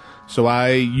been. So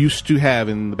I used to have,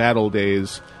 in the bad old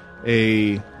days,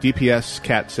 a DPS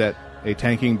cat set, a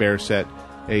tanking bear set,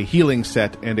 a healing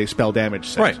set, and a spell damage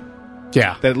set. Right.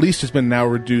 Yeah. That at least has been now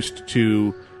reduced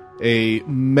to a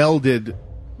melded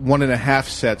 1.5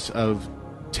 sets of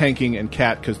tanking and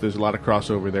cat, because there's a lot of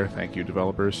crossover there. Thank you,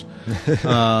 developers.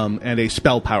 And a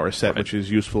spell power set, which is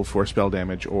useful for spell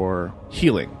damage or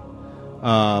healing.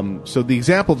 So the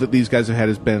example that these guys have had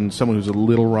has been someone who's a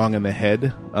little wrong in the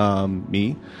head,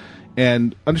 me.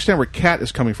 And understand where Cat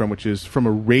is coming from, which is from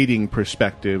a raiding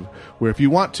perspective, where if you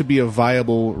want to be a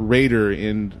viable raider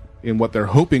in what they're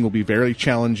hoping will be very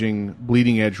challenging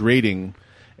bleeding edge raiding,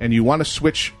 and you want to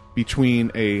switch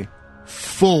between a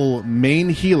full main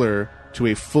healer to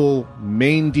a full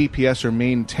main DPS or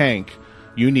main tank,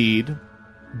 you need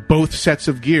both sets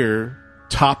of gear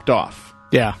topped off.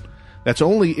 Yeah. That's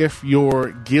only if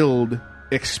your guild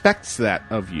expects that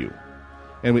of you.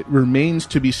 And it remains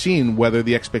to be seen whether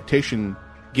the expectation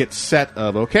gets set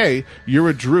of, okay, you're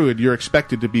a druid, you're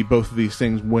expected to be both of these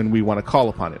things when we want to call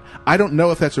upon it. I don't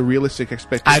know if that's a realistic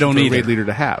expectation for a raid leader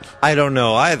to have. I don't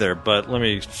know either, but let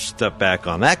me step back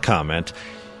on that comment.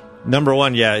 Number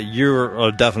one, yeah, you're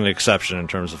a definite exception in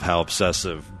terms of how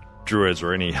obsessive druids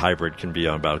or any hybrid can be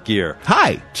about gear.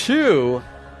 Hi! Two,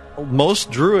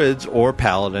 most druids or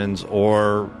paladins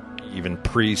or even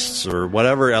priests or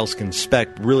whatever else can spec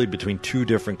really between two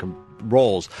different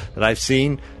roles that I've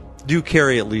seen do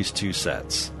carry at least two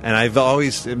sets. And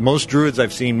most druids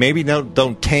I've seen maybe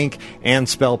don't tank and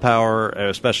spell power,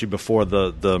 especially before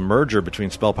the merger between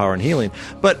spell power and healing,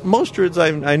 but most druids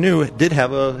I knew did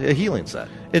have a healing set.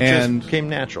 It just came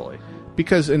naturally.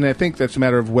 And I think that's a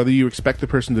matter of whether you expect the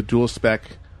person to dual spec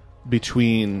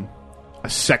between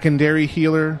a secondary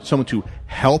healer, someone to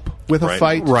help with a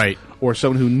fight, right, or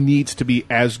someone who needs to be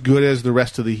as good as the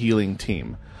rest of the healing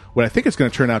team. What I think it's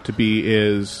going to turn out to be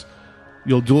is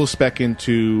you'll dual spec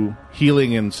into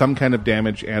healing and some kind of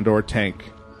damage and or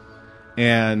tank,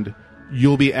 and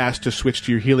you'll be asked to switch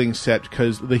to your healing set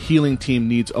because the healing team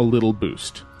needs a little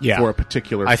boost for a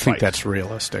particular fight. I think that's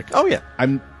realistic. Oh, yeah.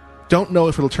 I don't know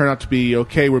if it'll turn out to be,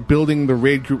 okay, we're building the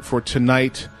raid group for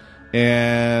tonight,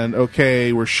 and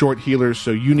okay, we're short healers,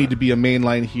 so you need to be a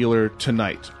mainline healer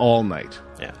tonight, all night.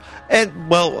 Yeah. And,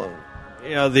 well,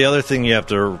 the other thing you have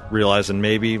to realize, and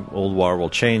maybe Old War will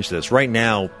change this, right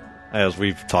now, as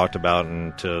we've talked about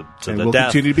and the we'll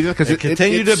death. Continue to be because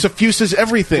it suffuses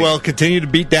everything. Well, continue to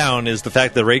beat down is the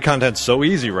fact that raid content's so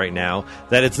easy right now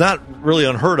that it's not really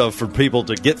unheard of for people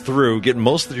to get through, get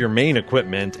most of your main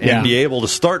equipment, and be able to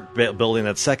start building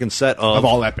that second set of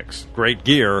all epics, great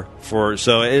gear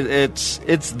so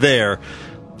it's there.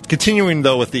 Continuing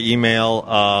though with the email,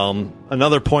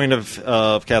 another point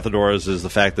of Cathadora's is the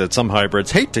fact that some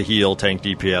hybrids hate to heal, tank,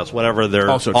 DPS, whatever they're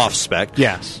off spec.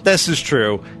 Yes, this is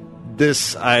true.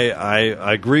 This I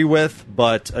agree with,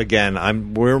 but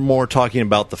again, we're more talking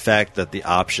about the fact that the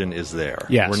option is there.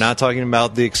 Yes. We're not talking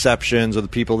about the exceptions or the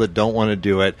people that don't want to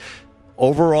do it.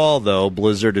 Overall, though,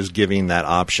 Blizzard is giving that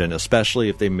option, especially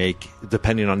if they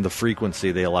depending on the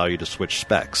frequency, they allow you to switch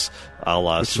specs.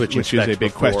 Which is a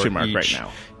big question mark right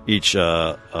now. Each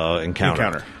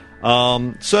encounter.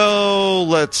 So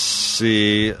let's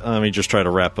see. Let me just try to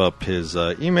wrap up his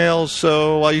emails.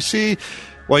 So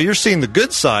while you're seeing the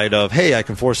good side of, hey, I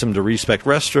can force him to respec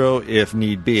Resto if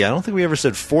need be. I don't think we ever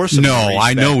said force him to respec. No,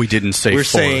 I know we didn't say We're force.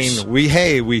 saying,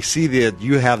 we see that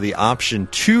you have the option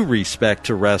to respec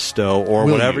to Resto or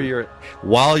whatever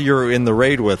while you're in the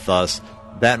raid with us.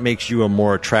 That makes you a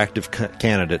more attractive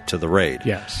candidate to the raid.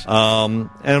 Yes.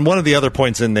 And one of the other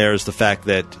points in there is the fact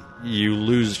that you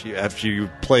lose after you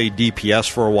play DPS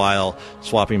for a while,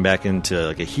 swapping back into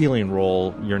like a healing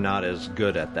role, you're not as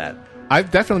good at that. I've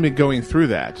definitely been going through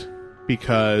that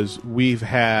because we've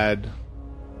had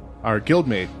our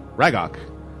guildmate, Ragok,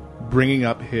 bringing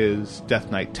up his Death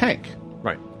Knight tank.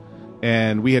 Right.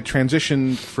 And we had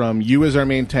transitioned from you as our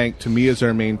main tank to me as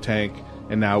our main tank,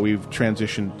 and now we've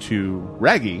transitioned to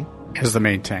Raggy as the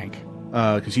main tank.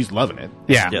 Because he's loving it.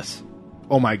 Yeah. Yes.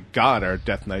 Oh my god, our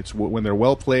Death Knights, when they're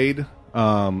well played,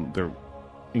 they're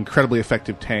incredibly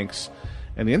effective tanks.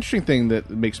 And the interesting thing that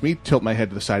makes me tilt my head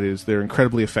to the side is they're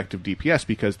incredibly effective DPS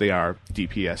because they are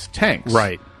DPS tanks.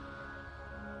 Right.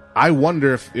 I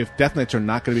wonder if Death Knights are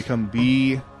not going to become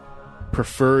the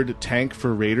preferred tank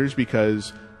for raiders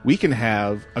because we can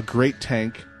have a great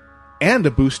tank and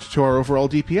a boost to our overall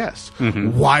DPS.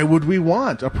 Mm-hmm. Why would we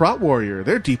want a Prot Warrior?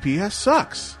 Their DPS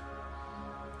sucks.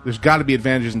 There's got to be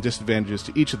advantages and disadvantages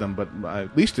to each of them, but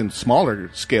at least in smaller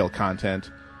scale content,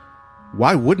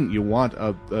 why wouldn't you want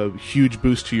a huge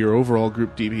boost to your overall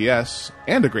group DPS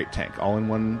and a great tank all in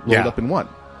one, rolled up in one?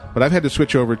 But I've had to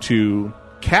switch over to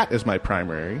Cat as my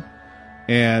primary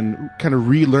and kind of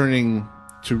relearning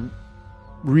to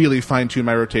really fine-tune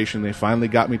my rotation. They finally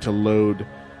got me to load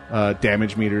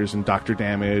damage meters and doctor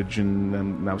damage, and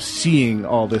I'm now seeing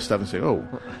all this stuff and say, oh,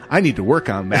 I need to work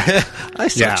on that. I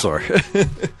suck sword.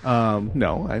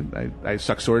 No, I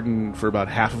suck sword for about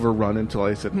half of a run until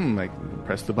I said, I can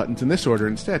press the buttons in this order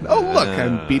instead. Oh, look,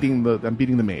 I'm beating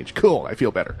the mage. Cool, I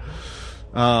feel better.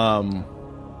 But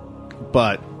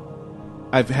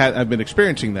I've been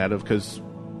experiencing that because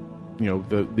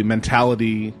the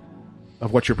mentality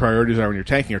of what your priorities are when you're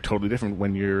tanking are totally different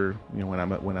when you're when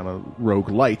I'm a rogue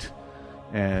light,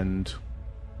 and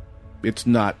it's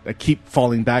not. I keep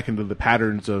falling back into the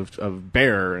patterns of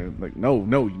bear and like no,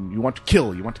 you want to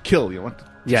kill, you want to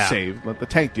save. Let the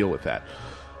tank deal with that.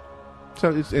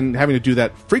 So and having to do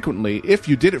that frequently. If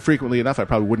you did it frequently enough, I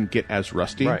probably wouldn't get as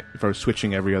rusty if I was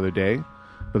switching every other day.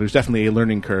 But there's definitely a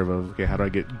learning curve of how do I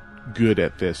get good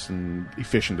at this and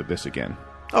efficient at this again.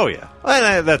 Oh, yeah.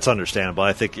 And that's understandable.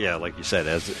 I think, like you said,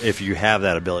 if you have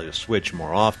that ability to switch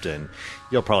more often,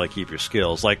 you'll probably keep your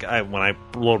skills. Like, when I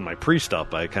load my priest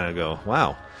up, I kind of go,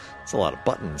 wow, that's a lot of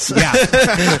buttons. Yeah.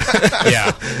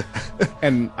 Yeah.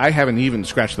 And I haven't even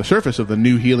scratched the surface of the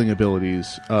new healing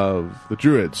abilities of the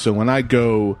druids. So when I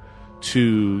go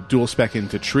to dual spec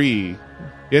into tree,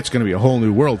 it's going to be a whole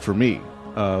new world for me.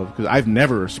 Because I've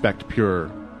never spec'd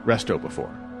pure resto before.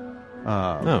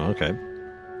 Okay.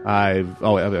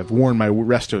 I've worn my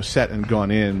resto set and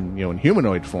gone in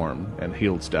humanoid form and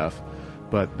healed stuff,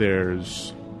 but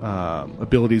there's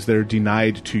abilities that are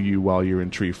denied to you while you're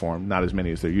in tree form. Not as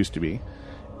many as there used to be,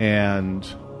 and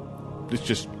it's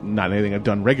just not anything I've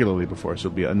done regularly before. So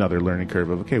it'll be another learning curve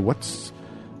of what's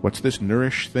this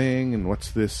nourish thing and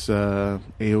what's this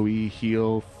AOE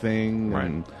heal thing,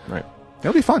 right.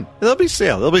 It'll be fun. There'll be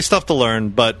stuff to learn,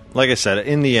 but like I said,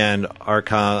 in the end, our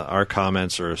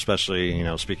comments, or especially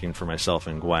speaking for myself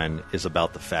and Gwen, is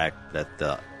about the fact that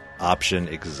the option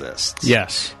exists.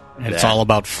 Yes, and it's all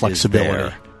about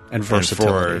flexibility and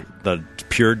versatility. And for the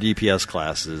pure DPS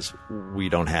classes, we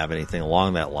don't have anything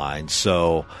along that line,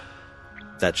 so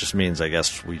that just means, I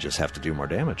guess, we just have to do more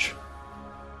damage.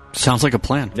 Sounds like a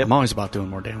plan. Yep. I'm always about doing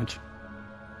more damage.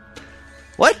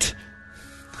 What?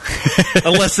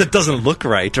 Unless it doesn't look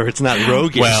right or it's not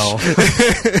roguish. Well,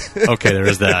 okay, there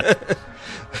is that.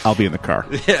 I'll be in the car.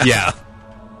 Yeah.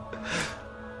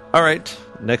 All right,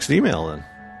 next email then.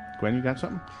 Gwen, you got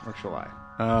something? Or shall I?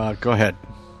 Go ahead.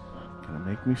 Gonna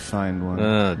make me find one.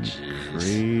 Oh, jeez.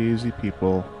 Crazy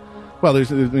people. Well, there's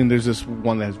this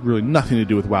one that has really nothing to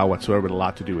do with WoW whatsoever, but a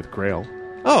lot to do with Grail.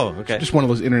 Oh, okay. Just one of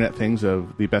those internet things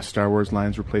of the best Star Wars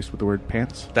lines replaced with the word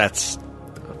pants. That's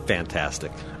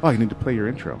fantastic. Oh, you need to play your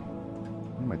intro.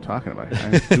 What am I talking about?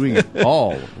 I'm doing it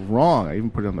all wrong. I even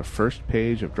put it on the first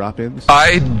page of drop-ins.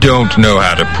 I don't know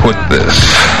how to put this,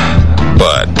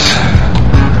 but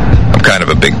I'm kind of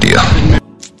a big deal.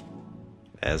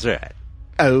 That's right.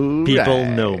 Oh, people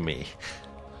know me.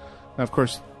 Now, of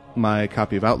course, my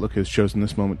copy of Outlook has chosen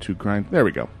this moment to grind. There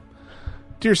we go.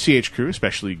 Dear CH Crew,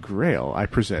 especially Grail, I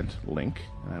present Link.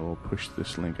 And I will push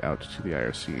this link out to the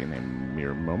IRC in a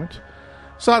mere moment.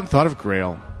 Saw it and thought of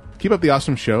Grail. Keep up the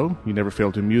awesome show. You never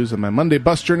fail to amuse on my Monday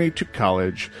bus journey to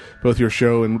college. Both your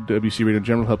show and WC Radio in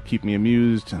general help keep me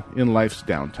amused in life's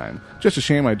downtime. Just a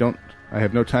shame I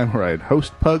have no time where I'd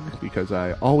host Pug, because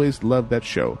I always loved that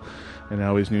show. And I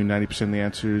always knew 90% of the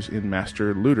answers in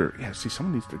Master Looter. Yeah, see,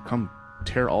 someone needs to come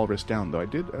tear all this down, though. I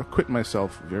did acquit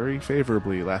myself very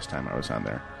favorably last time I was on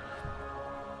there.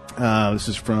 This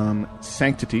is from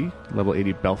Sanctity, level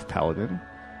 80 Belf Paladin,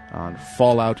 on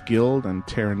Fallout Guild and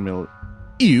Terran Mill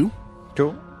EU.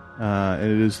 Cool. And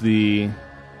it is the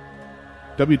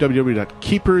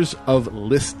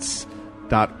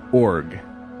www.keepersoflists.org.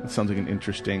 That sounds like an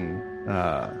interesting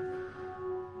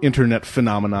internet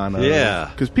phenomenon.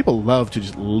 Because people love to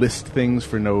just list things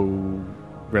for no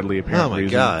readily apparent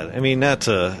reason. Oh, my God. I mean, not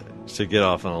to get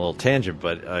off on a little tangent,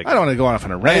 but... I don't want to go off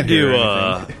on a rant here.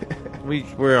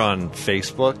 We're on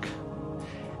Facebook.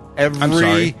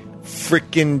 Every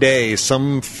freaking day,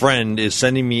 some friend is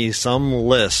sending me some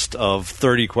list of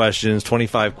 30 questions,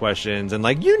 25 questions, and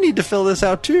you need to fill this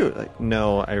out too.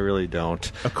 No, I really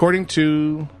don't. According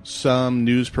to some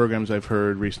news programs I've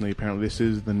heard recently, apparently this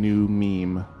is the new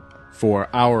meme for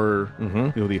our,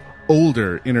 the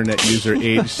older internet user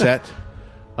age set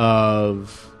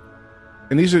of,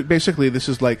 and these are basically, this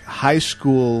is like high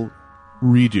school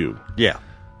redo. Yeah.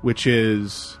 Which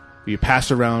is, you pass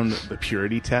around the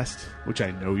purity test, which I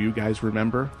know you guys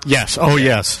remember. Yes. Oh,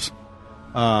 yes.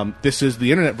 This is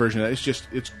the internet version of that.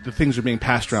 It's the things are being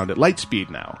passed around at light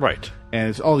speed now. Right. And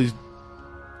it's all these,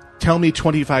 tell me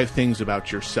 25 things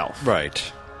about yourself.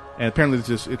 Right. And apparently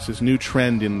it's this new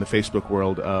trend in the Facebook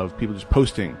world of people just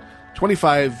posting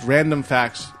 25 random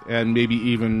facts and maybe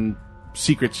even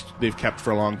secrets they've kept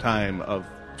for a long time of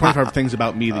 25 things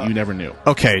about me that you never knew.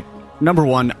 Okay. Number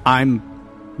one, I'm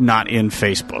not in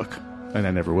Facebook. And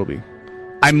I never will be.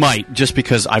 I might, just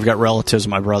because I've got relatives,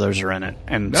 my brothers are in it,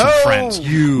 and some friends.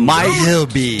 He'll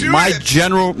be. My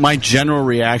general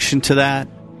reaction to that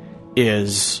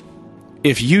is,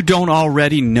 if you don't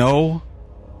already know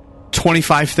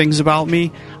 25 things about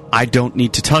me, I don't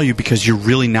need to tell you, because you're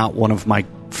really not one of my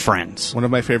friends. One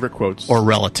of my favorite quotes. Or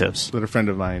relatives. That a friend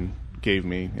of mine gave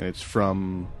me, and it's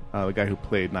from the guy who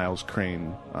played Niles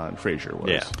Crane on Frasier,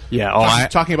 was. Yeah. Oh,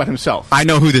 talking about himself. I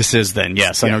know who this is. Then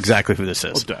yes, I know exactly who this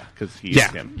is. Because he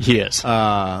is him. He is.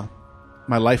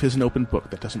 My life is an open book.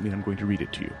 That doesn't mean I'm going to read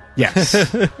it to you.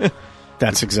 Yes,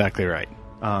 that's exactly right.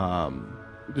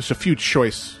 Just a few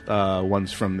choice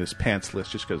ones from this pants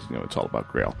list, just because it's all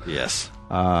about Grail. Yes.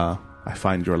 I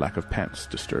find your lack of pants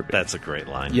disturbing. That's a great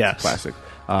line. Yes. Classic.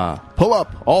 Pull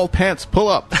up. All pants, pull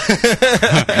up.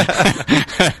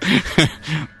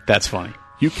 That's funny.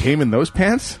 You came in those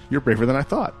pants? You're braver than I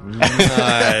thought.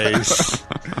 Nice.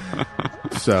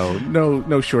 So,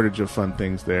 no shortage of fun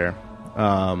things there.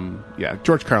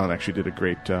 George Carlin actually did a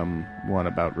great one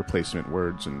about replacement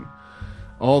words and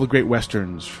all the great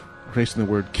Westerns replacing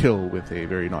the word kill with a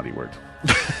very naughty word.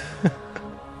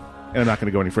 And I'm not going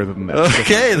to go any further than that.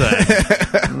 Okay,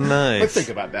 then. Nice. Let's think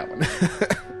about that one.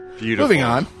 Beautiful. Moving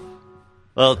on.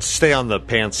 Well, to stay on the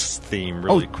pants theme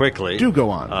really quickly. Do go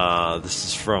on. This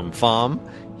is from Fom.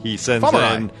 He sends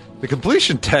Fomarai. in the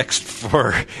completion text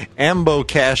for Ambo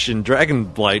Cash in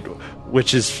Dragonblight,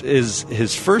 which is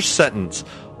his first sentence.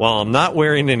 While I'm not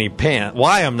wearing any pants,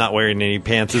 why I'm not wearing any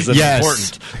pants isn't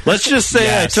important. Let's just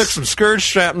say I took some scourge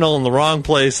shrapnel in the wrong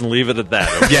place and leave it at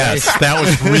that. Okay? Yes, that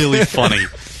was really funny.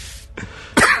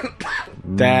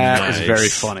 That was very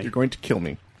funny. You're going to kill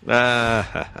me.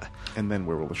 And then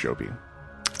where will the show be?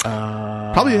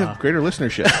 Probably have greater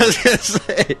listenership. I was going to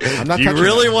say, I'm not you touching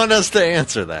really that. want us to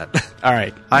answer that? All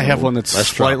right. I have one that's Let's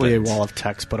slightly a drop it. wall of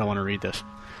text, but I want to read this.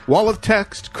 Wall of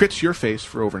text crits your face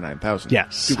for over 9,000.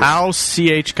 Yes. Do go. How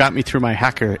CH got me through my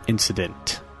hacker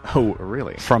incident. Oh,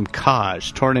 really? From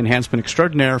Kaj, Torrent Enhancement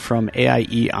Extraordinaire from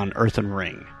AIE on Earthen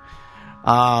Ring.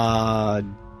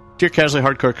 Dear Casually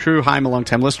Hardcore Crew, hi, I'm a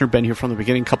long-time listener, been here from the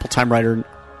beginning, couple-time writer.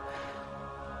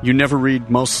 You never read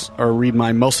my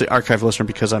mostly archived listener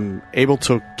because I'm able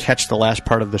to catch the last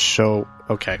part of the show.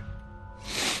 Okay.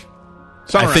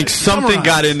 I think something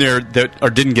got in there or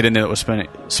didn't get in there that was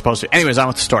supposed to. Anyways, on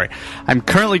with the story. I'm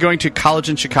currently going to college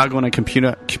in Chicago and I commute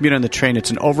on the train.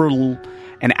 It's an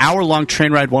hour-long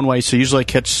train ride one way, so usually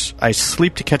I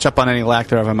sleep to catch up on any lack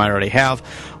thereof I might already have.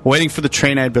 Waiting for the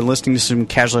train, I had been listening to some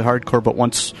Casually Hardcore, but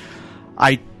once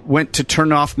I went to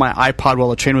turn off my iPod while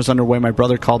the train was underway, my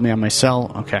brother called me on my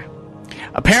cell. Okay.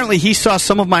 Apparently, he saw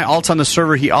some of my alts on the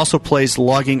server. He also plays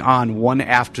logging on one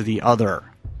after the other.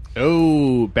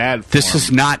 Oh, bad form. This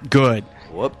is not good.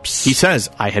 Whoops. He says,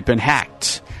 I had been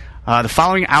hacked. The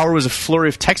following hour was a flurry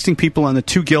of texting people on the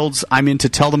two guilds I'm in to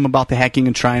tell them about the hacking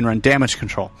and try and run damage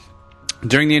control.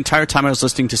 During the entire time I was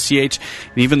listening to CH,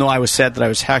 and even though I was sad that I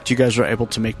was hacked, you guys were able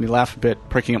to make me laugh a bit,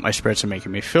 pricking up my spirits and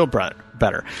making me feel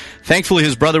better. Thankfully,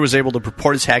 his brother was able to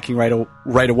report his hacking right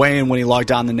away, and when he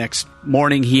logged on the next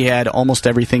morning, he had almost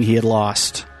everything he had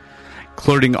lost,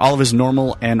 including all of his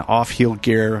normal and off-heal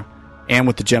gear, and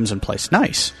with the gems in place.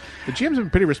 Nice. The GM's been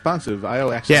pretty responsive. I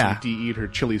accidentally DE'd her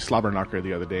chili slobber knocker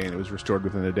the other day, and it was restored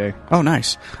within a day. Oh,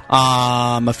 nice.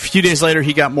 A few days later,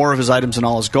 he got more of his items and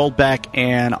all his gold back,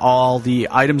 and all the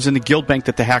items in the guild bank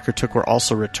that the hacker took were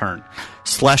also returned.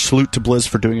 Salute to Blizz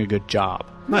for doing a good job.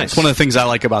 Nice. It's one of the things I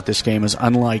like about this game is,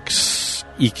 unlike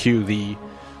EQ, the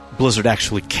Blizzard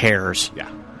actually cares. Yeah.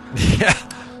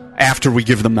 After we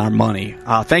give them our money.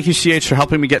 Thank you, CH, for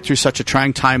helping me get through such a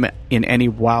trying time in any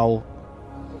WoW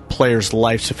player's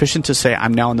life. Sufficient to say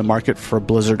I'm now in the market for a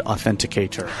Blizzard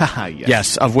Authenticator.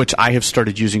 Yes, of which I have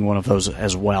started using one of those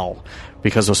as well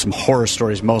because of some horror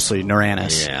stories, mostly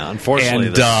Neuranus. Yeah, unfortunately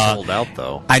they're sold out,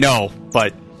 though. I know,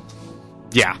 but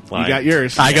yeah. You got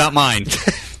yours. I got mine.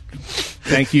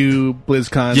 Thank you,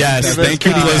 BlizzCon. Yes, thank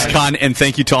you, BlizzCon, and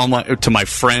thank you to my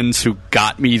friends who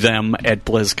got me them at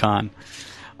BlizzCon.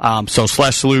 So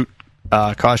salute,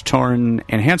 Kosh Torn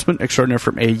Enhancement Extraordinaire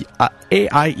from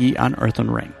AIE on Earthen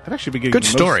Ring. I've actually been getting good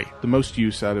story. The most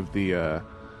use out of the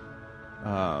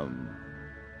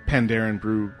Pandaren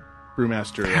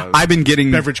Brewmaster. I've been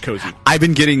getting Beverage Cozy. I've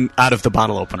been getting out of the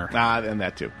bottle opener. And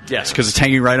that too. Yes, because it's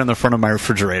hanging right on the front of my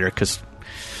refrigerator. Because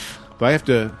I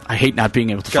hate not being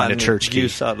able to find a church key.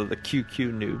 Use out of the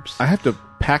QQ noobs. I have to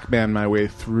Pac-Man my way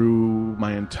through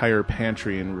my entire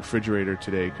pantry and refrigerator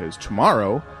today because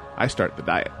tomorrow I start the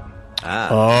diet.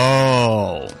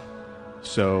 Oh.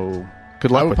 So good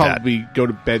luck I would with probably go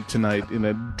to bed tonight in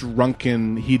a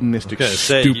drunken, hedonistic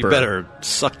say, stupor. you better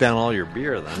suck down all your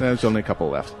beer then. There's only a couple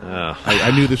left. Oh. I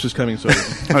knew this was coming, so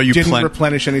I didn't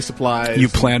replenish any supplies. You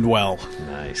planned well.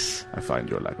 Nice. I find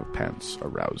your lack of pants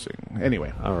arousing.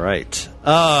 Anyway. All right.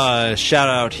 Shout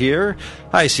out here.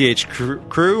 Hi, CH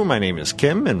crew. My name is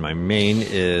Kim, and my main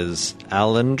is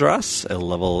Alendras, a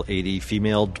level 80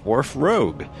 female dwarf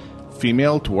rogue.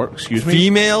 Female dwarf? Excuse me?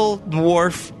 Female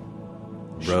dwarf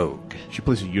rogue. She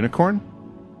plays a unicorn?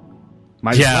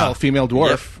 Might as well, female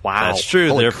dwarf. Yep. Wow. That's true.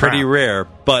 Holy They're crap. pretty rare,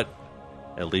 but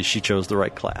at least she chose the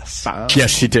right class. Yes,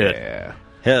 she did. Yeah.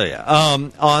 Hell yeah.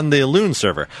 On the Loon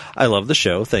server, I love the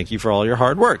show. Thank you for all your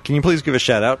hard work. Can you please give a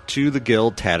shout out to the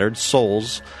guild Tattered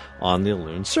Souls on the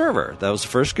Loon server? That was the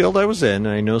first guild I was in,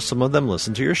 and I know some of them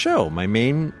listen to your show. My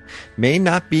main may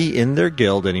not be in their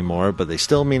guild anymore, but they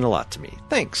still mean a lot to me.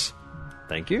 Thanks.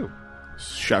 Thank you.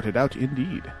 Shout it out,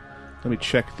 indeed. Let me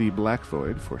check the Black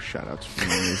Void for shout-outs from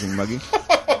the amazing Muggy.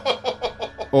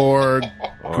 Or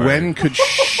Gwen could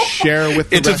share with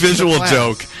the It's a rest of the visual class.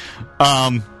 joke.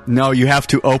 No, you have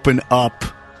to open up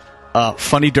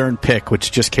Funny Dern Pick,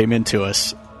 which just came into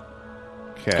us.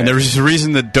 Okay. And there's a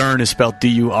reason that Dern is spelled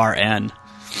D-U-R-N.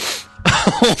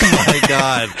 Oh my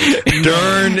god.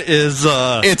 Dern is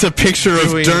it's a picture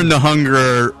of Dern the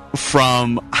Hungerer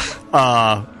from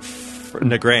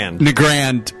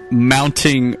Nagrand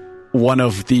mounting one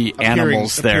of the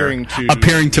animals there.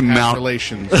 Appearing to have mount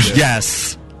relations with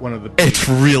yes. one of the It's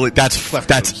really that's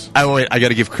I got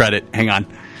to give credit. Hang on.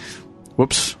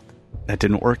 Whoops. That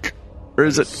didn't work. Where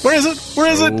is it?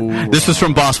 This was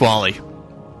from Boss Wally.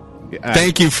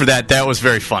 Thank you for that. That was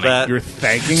very funny. You're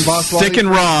thanking Boss Wally? Sick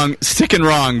and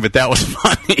wrong, but that was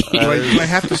funny. Do I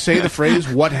have to say the phrase,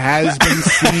 what has been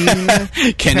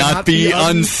seen cannot be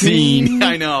unseen.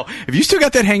 I know. Have you still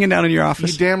got that hanging down in your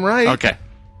office? You're damn right. Okay.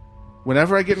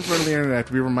 Whenever I get in front of the internet, I have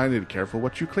to be reminded, careful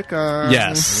what you click on.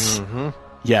 Yes. Mm-hmm.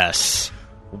 Yes.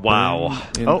 Wow.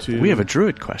 We have a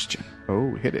druid question.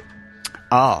 Oh, hit it.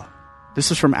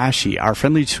 This is from Ashi, our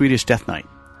friendly Swedish Death Knight.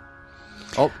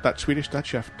 Oh, that Swedish, that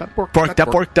chef. That pork.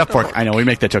 I know, we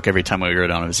make that joke every time we go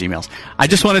down on his emails. I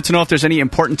just wanted to know if there's any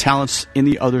important talents in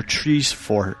the other trees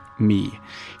for me.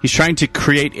 He's trying to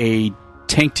create a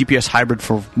tank DPS hybrid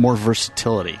for more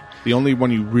versatility. The only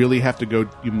one you really have to go,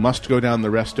 you must go down the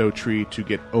Resto tree to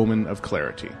get Omen of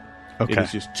Clarity. Okay. It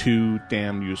is just too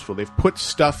damn useful. They've put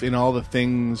stuff in all the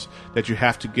things that you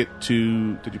have to get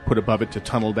to, that you put above it to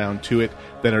tunnel down to it,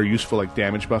 that are useful, like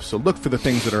damage buffs. So look for the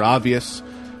things that are obvious.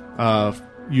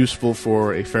 Useful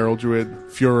for a Feral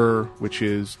Druid. Furor, which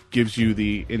gives you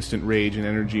the instant rage and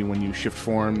energy when you shift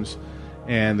forms.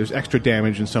 And there's extra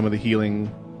damage in some of the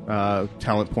healing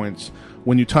talent points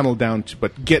when you tunnel down to,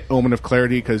 but get Omen of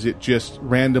Clarity, because it just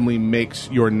randomly makes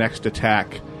your next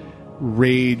attack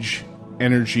rage,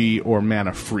 energy, or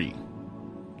mana free.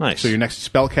 Nice. So your next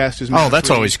spell cast is mana that's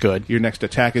free, always good. Your next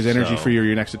attack is energy free, or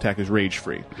your next attack is rage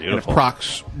free. And it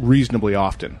procs reasonably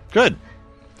often. Good.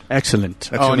 Excellent.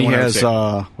 That's the and he one I would has,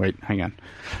 say. wait, hang on.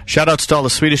 Shoutouts to all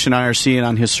the Swedish and IRC and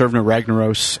on his server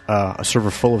Ragnaros, a server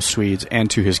full of Swedes,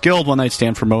 and to his guild One Night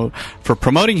Stand for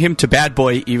promoting him to bad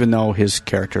boy, even though his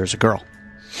character is a girl.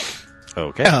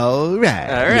 Okay. All right.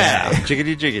 Yeah.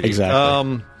 Jiggity.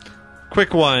 Exactly.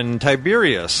 Quick one,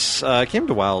 Tiberius. Came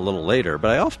to WoW a little later,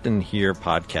 but I often hear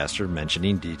podcasters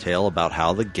mentioning detail about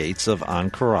how the gates of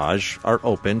Anchorage are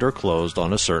opened or closed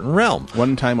on a certain realm.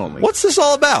 One time only. What's this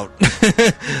all about?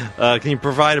 Can you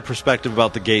provide a perspective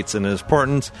about the gates and its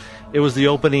importance? It was the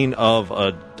opening of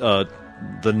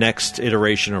the next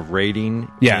iteration of raiding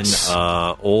in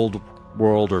Old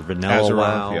World or Vanilla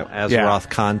WoW, Azeroth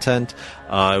content.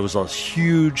 It was a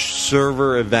huge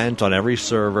server event on every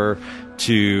server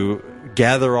to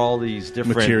gather all these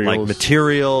different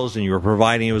materials, and you were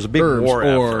providing. It was a big war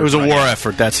effort. It was a war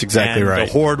effort. That's exactly right.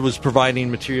 The Horde was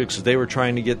providing material because they were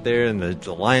trying to get there, and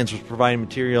the Alliance was providing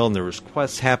material, and there was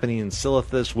quests happening in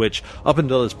Silithus, which up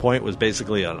until this point was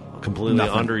basically a completely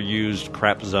underused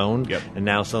crap zone. Yep. And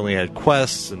now suddenly had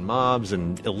quests and mobs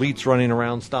and elites running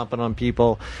around stomping on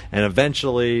people, and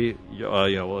eventually,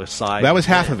 aside that was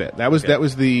half of it. That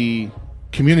was the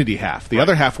community half. The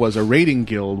other half was a raiding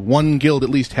guild. One guild at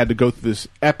least had to go through this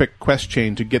epic quest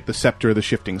chain to get the Scepter of the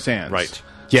Shifting Sands. Right.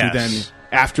 Yes. Then,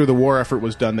 after the war effort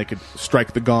was done, they could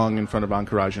strike the gong in front of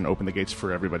Anchorage and open the gates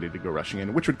for everybody to go rushing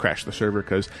in, which would crash the server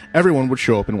because everyone would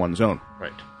show up in one zone.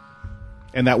 Right.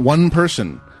 And that one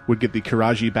person would get the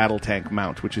Kiraji battle tank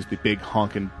mount, which is the big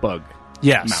honking bug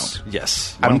mount.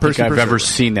 Yes. I don't think I've ever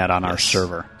seen that on our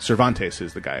server. Cervantes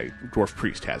is the guy. Dwarf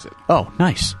Priest has it. Oh,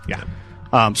 nice. Yeah.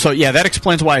 That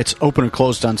explains why it's open or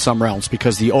closed on some realms,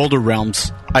 because the older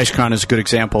realms, Icecrown is a good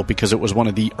example because it was one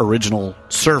of the original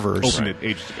servers. Opened it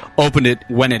ages ago. Opened it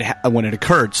when it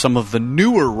occurred. Some of the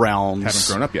newer realms haven't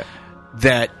grown up yet.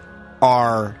 That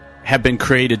have been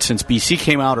created since BC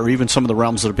came out, or even some of the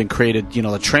realms that have been created,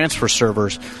 the transfer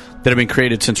servers that have been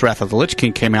created since Wrath of the Lich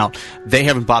King came out, they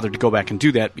haven't bothered to go back and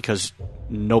do that because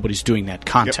nobody's doing that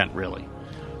content really.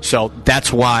 So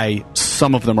that's why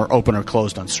some of them are open or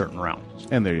closed on certain realms.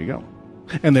 And there you go.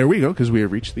 And there we go, because we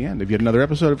have reached the end of yet another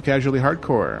episode of Casually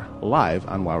Hardcore, live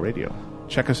on WoW Radio.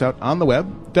 check us out on the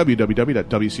web,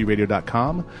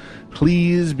 www.wcradio.com.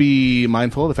 Please be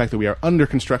mindful of the fact that we are under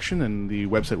construction and the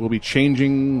website will be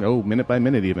changing, minute by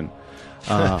minute even.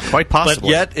 Quite possibly. But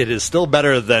yet, it is still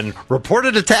better than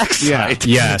reported attack site.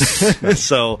 Yes.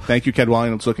 So, thank you,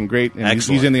 Cadwallian. It's looking great. And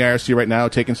excellent. He's in the IRC right now,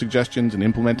 taking suggestions and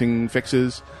implementing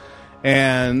fixes.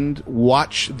 And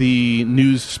watch the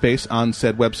news space on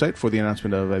said website for the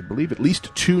announcement of, I believe, at least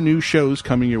 2 new shows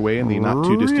coming your way in the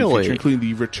not-too-distant future, including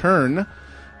the return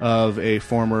of a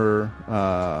former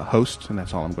host, and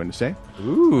that's all I'm going to say.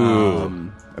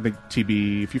 Ooh. I think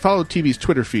TB, if you follow TB's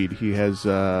Twitter feed, he has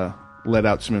let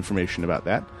out some information about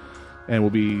that. And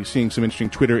we'll be seeing some interesting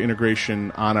Twitter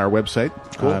integration on our website.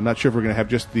 Cool. I'm not sure if we're going to have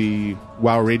just the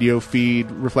WoW Radio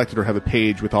feed reflected or have a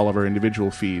page with all of our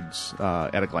individual feeds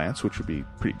at a glance, which would be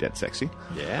pretty dead sexy.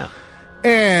 Yeah.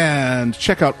 And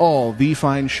check out all the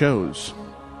fine shows.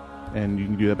 And you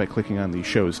can do that by clicking on the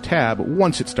shows tab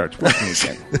once it starts working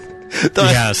again.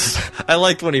 Yes. I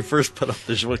liked when he first put up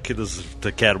this to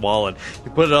Cadwallen. He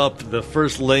put up the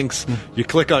first links, you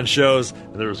click on shows,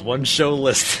 and there was one show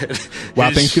listed.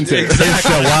 Wow, things considered. So,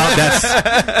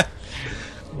 wow,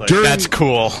 that's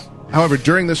cool. However,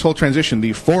 during this whole transition,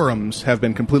 the forums have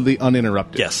been completely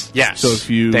uninterrupted. Yes. So if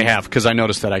you... They have, because I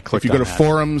noticed that I clicked If you go on to that.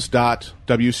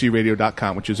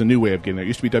 forums.wcradio.com, which is a new way of getting there. It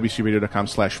used to be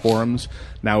wcradio.com/forums.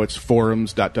 Now it's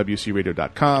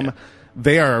forums.wcradio.com.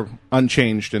 They are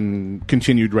unchanged and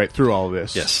continued right through all of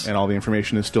this. Yes. And all the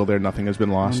information is still there. Nothing has been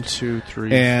lost. 1, 2,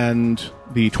 3. And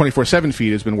the 24/7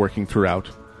 feed has been working throughout.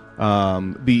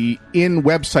 The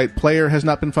in-website player has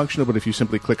not been functional, but if you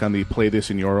simply click on the play this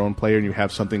in your own player and you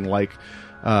have something like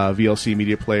VLC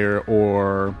Media Player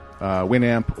or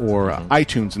Winamp or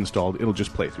iTunes installed, it'll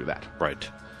just play through that. Right.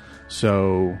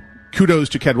 So kudos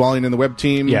to Cadwallian and the web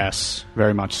team. Yes,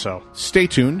 very much so. Stay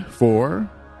tuned for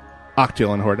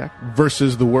Octail and Hordak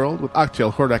versus the world, with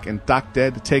Octail, Hordak, and Doc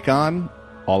Dead to take on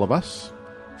all of us,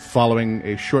 following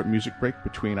a short music break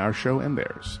between our show and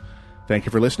theirs. Thank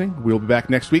you for listening. We'll be back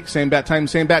next week. Same bat time,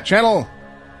 same bat channel.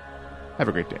 Have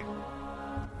a great day.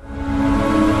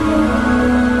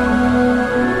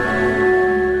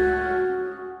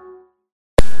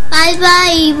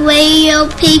 Bye-bye, radio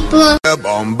people.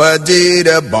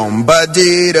 Bomba-dee-da,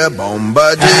 bomba-dee-da, bomba-dee-da,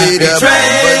 bomba-dee-da,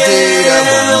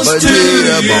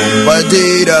 bomba-dee-da,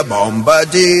 bomba-dee-da,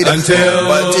 bomba-dee-da, until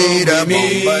bomba-dee-da, we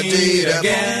meet bomba-dee-da,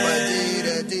 again.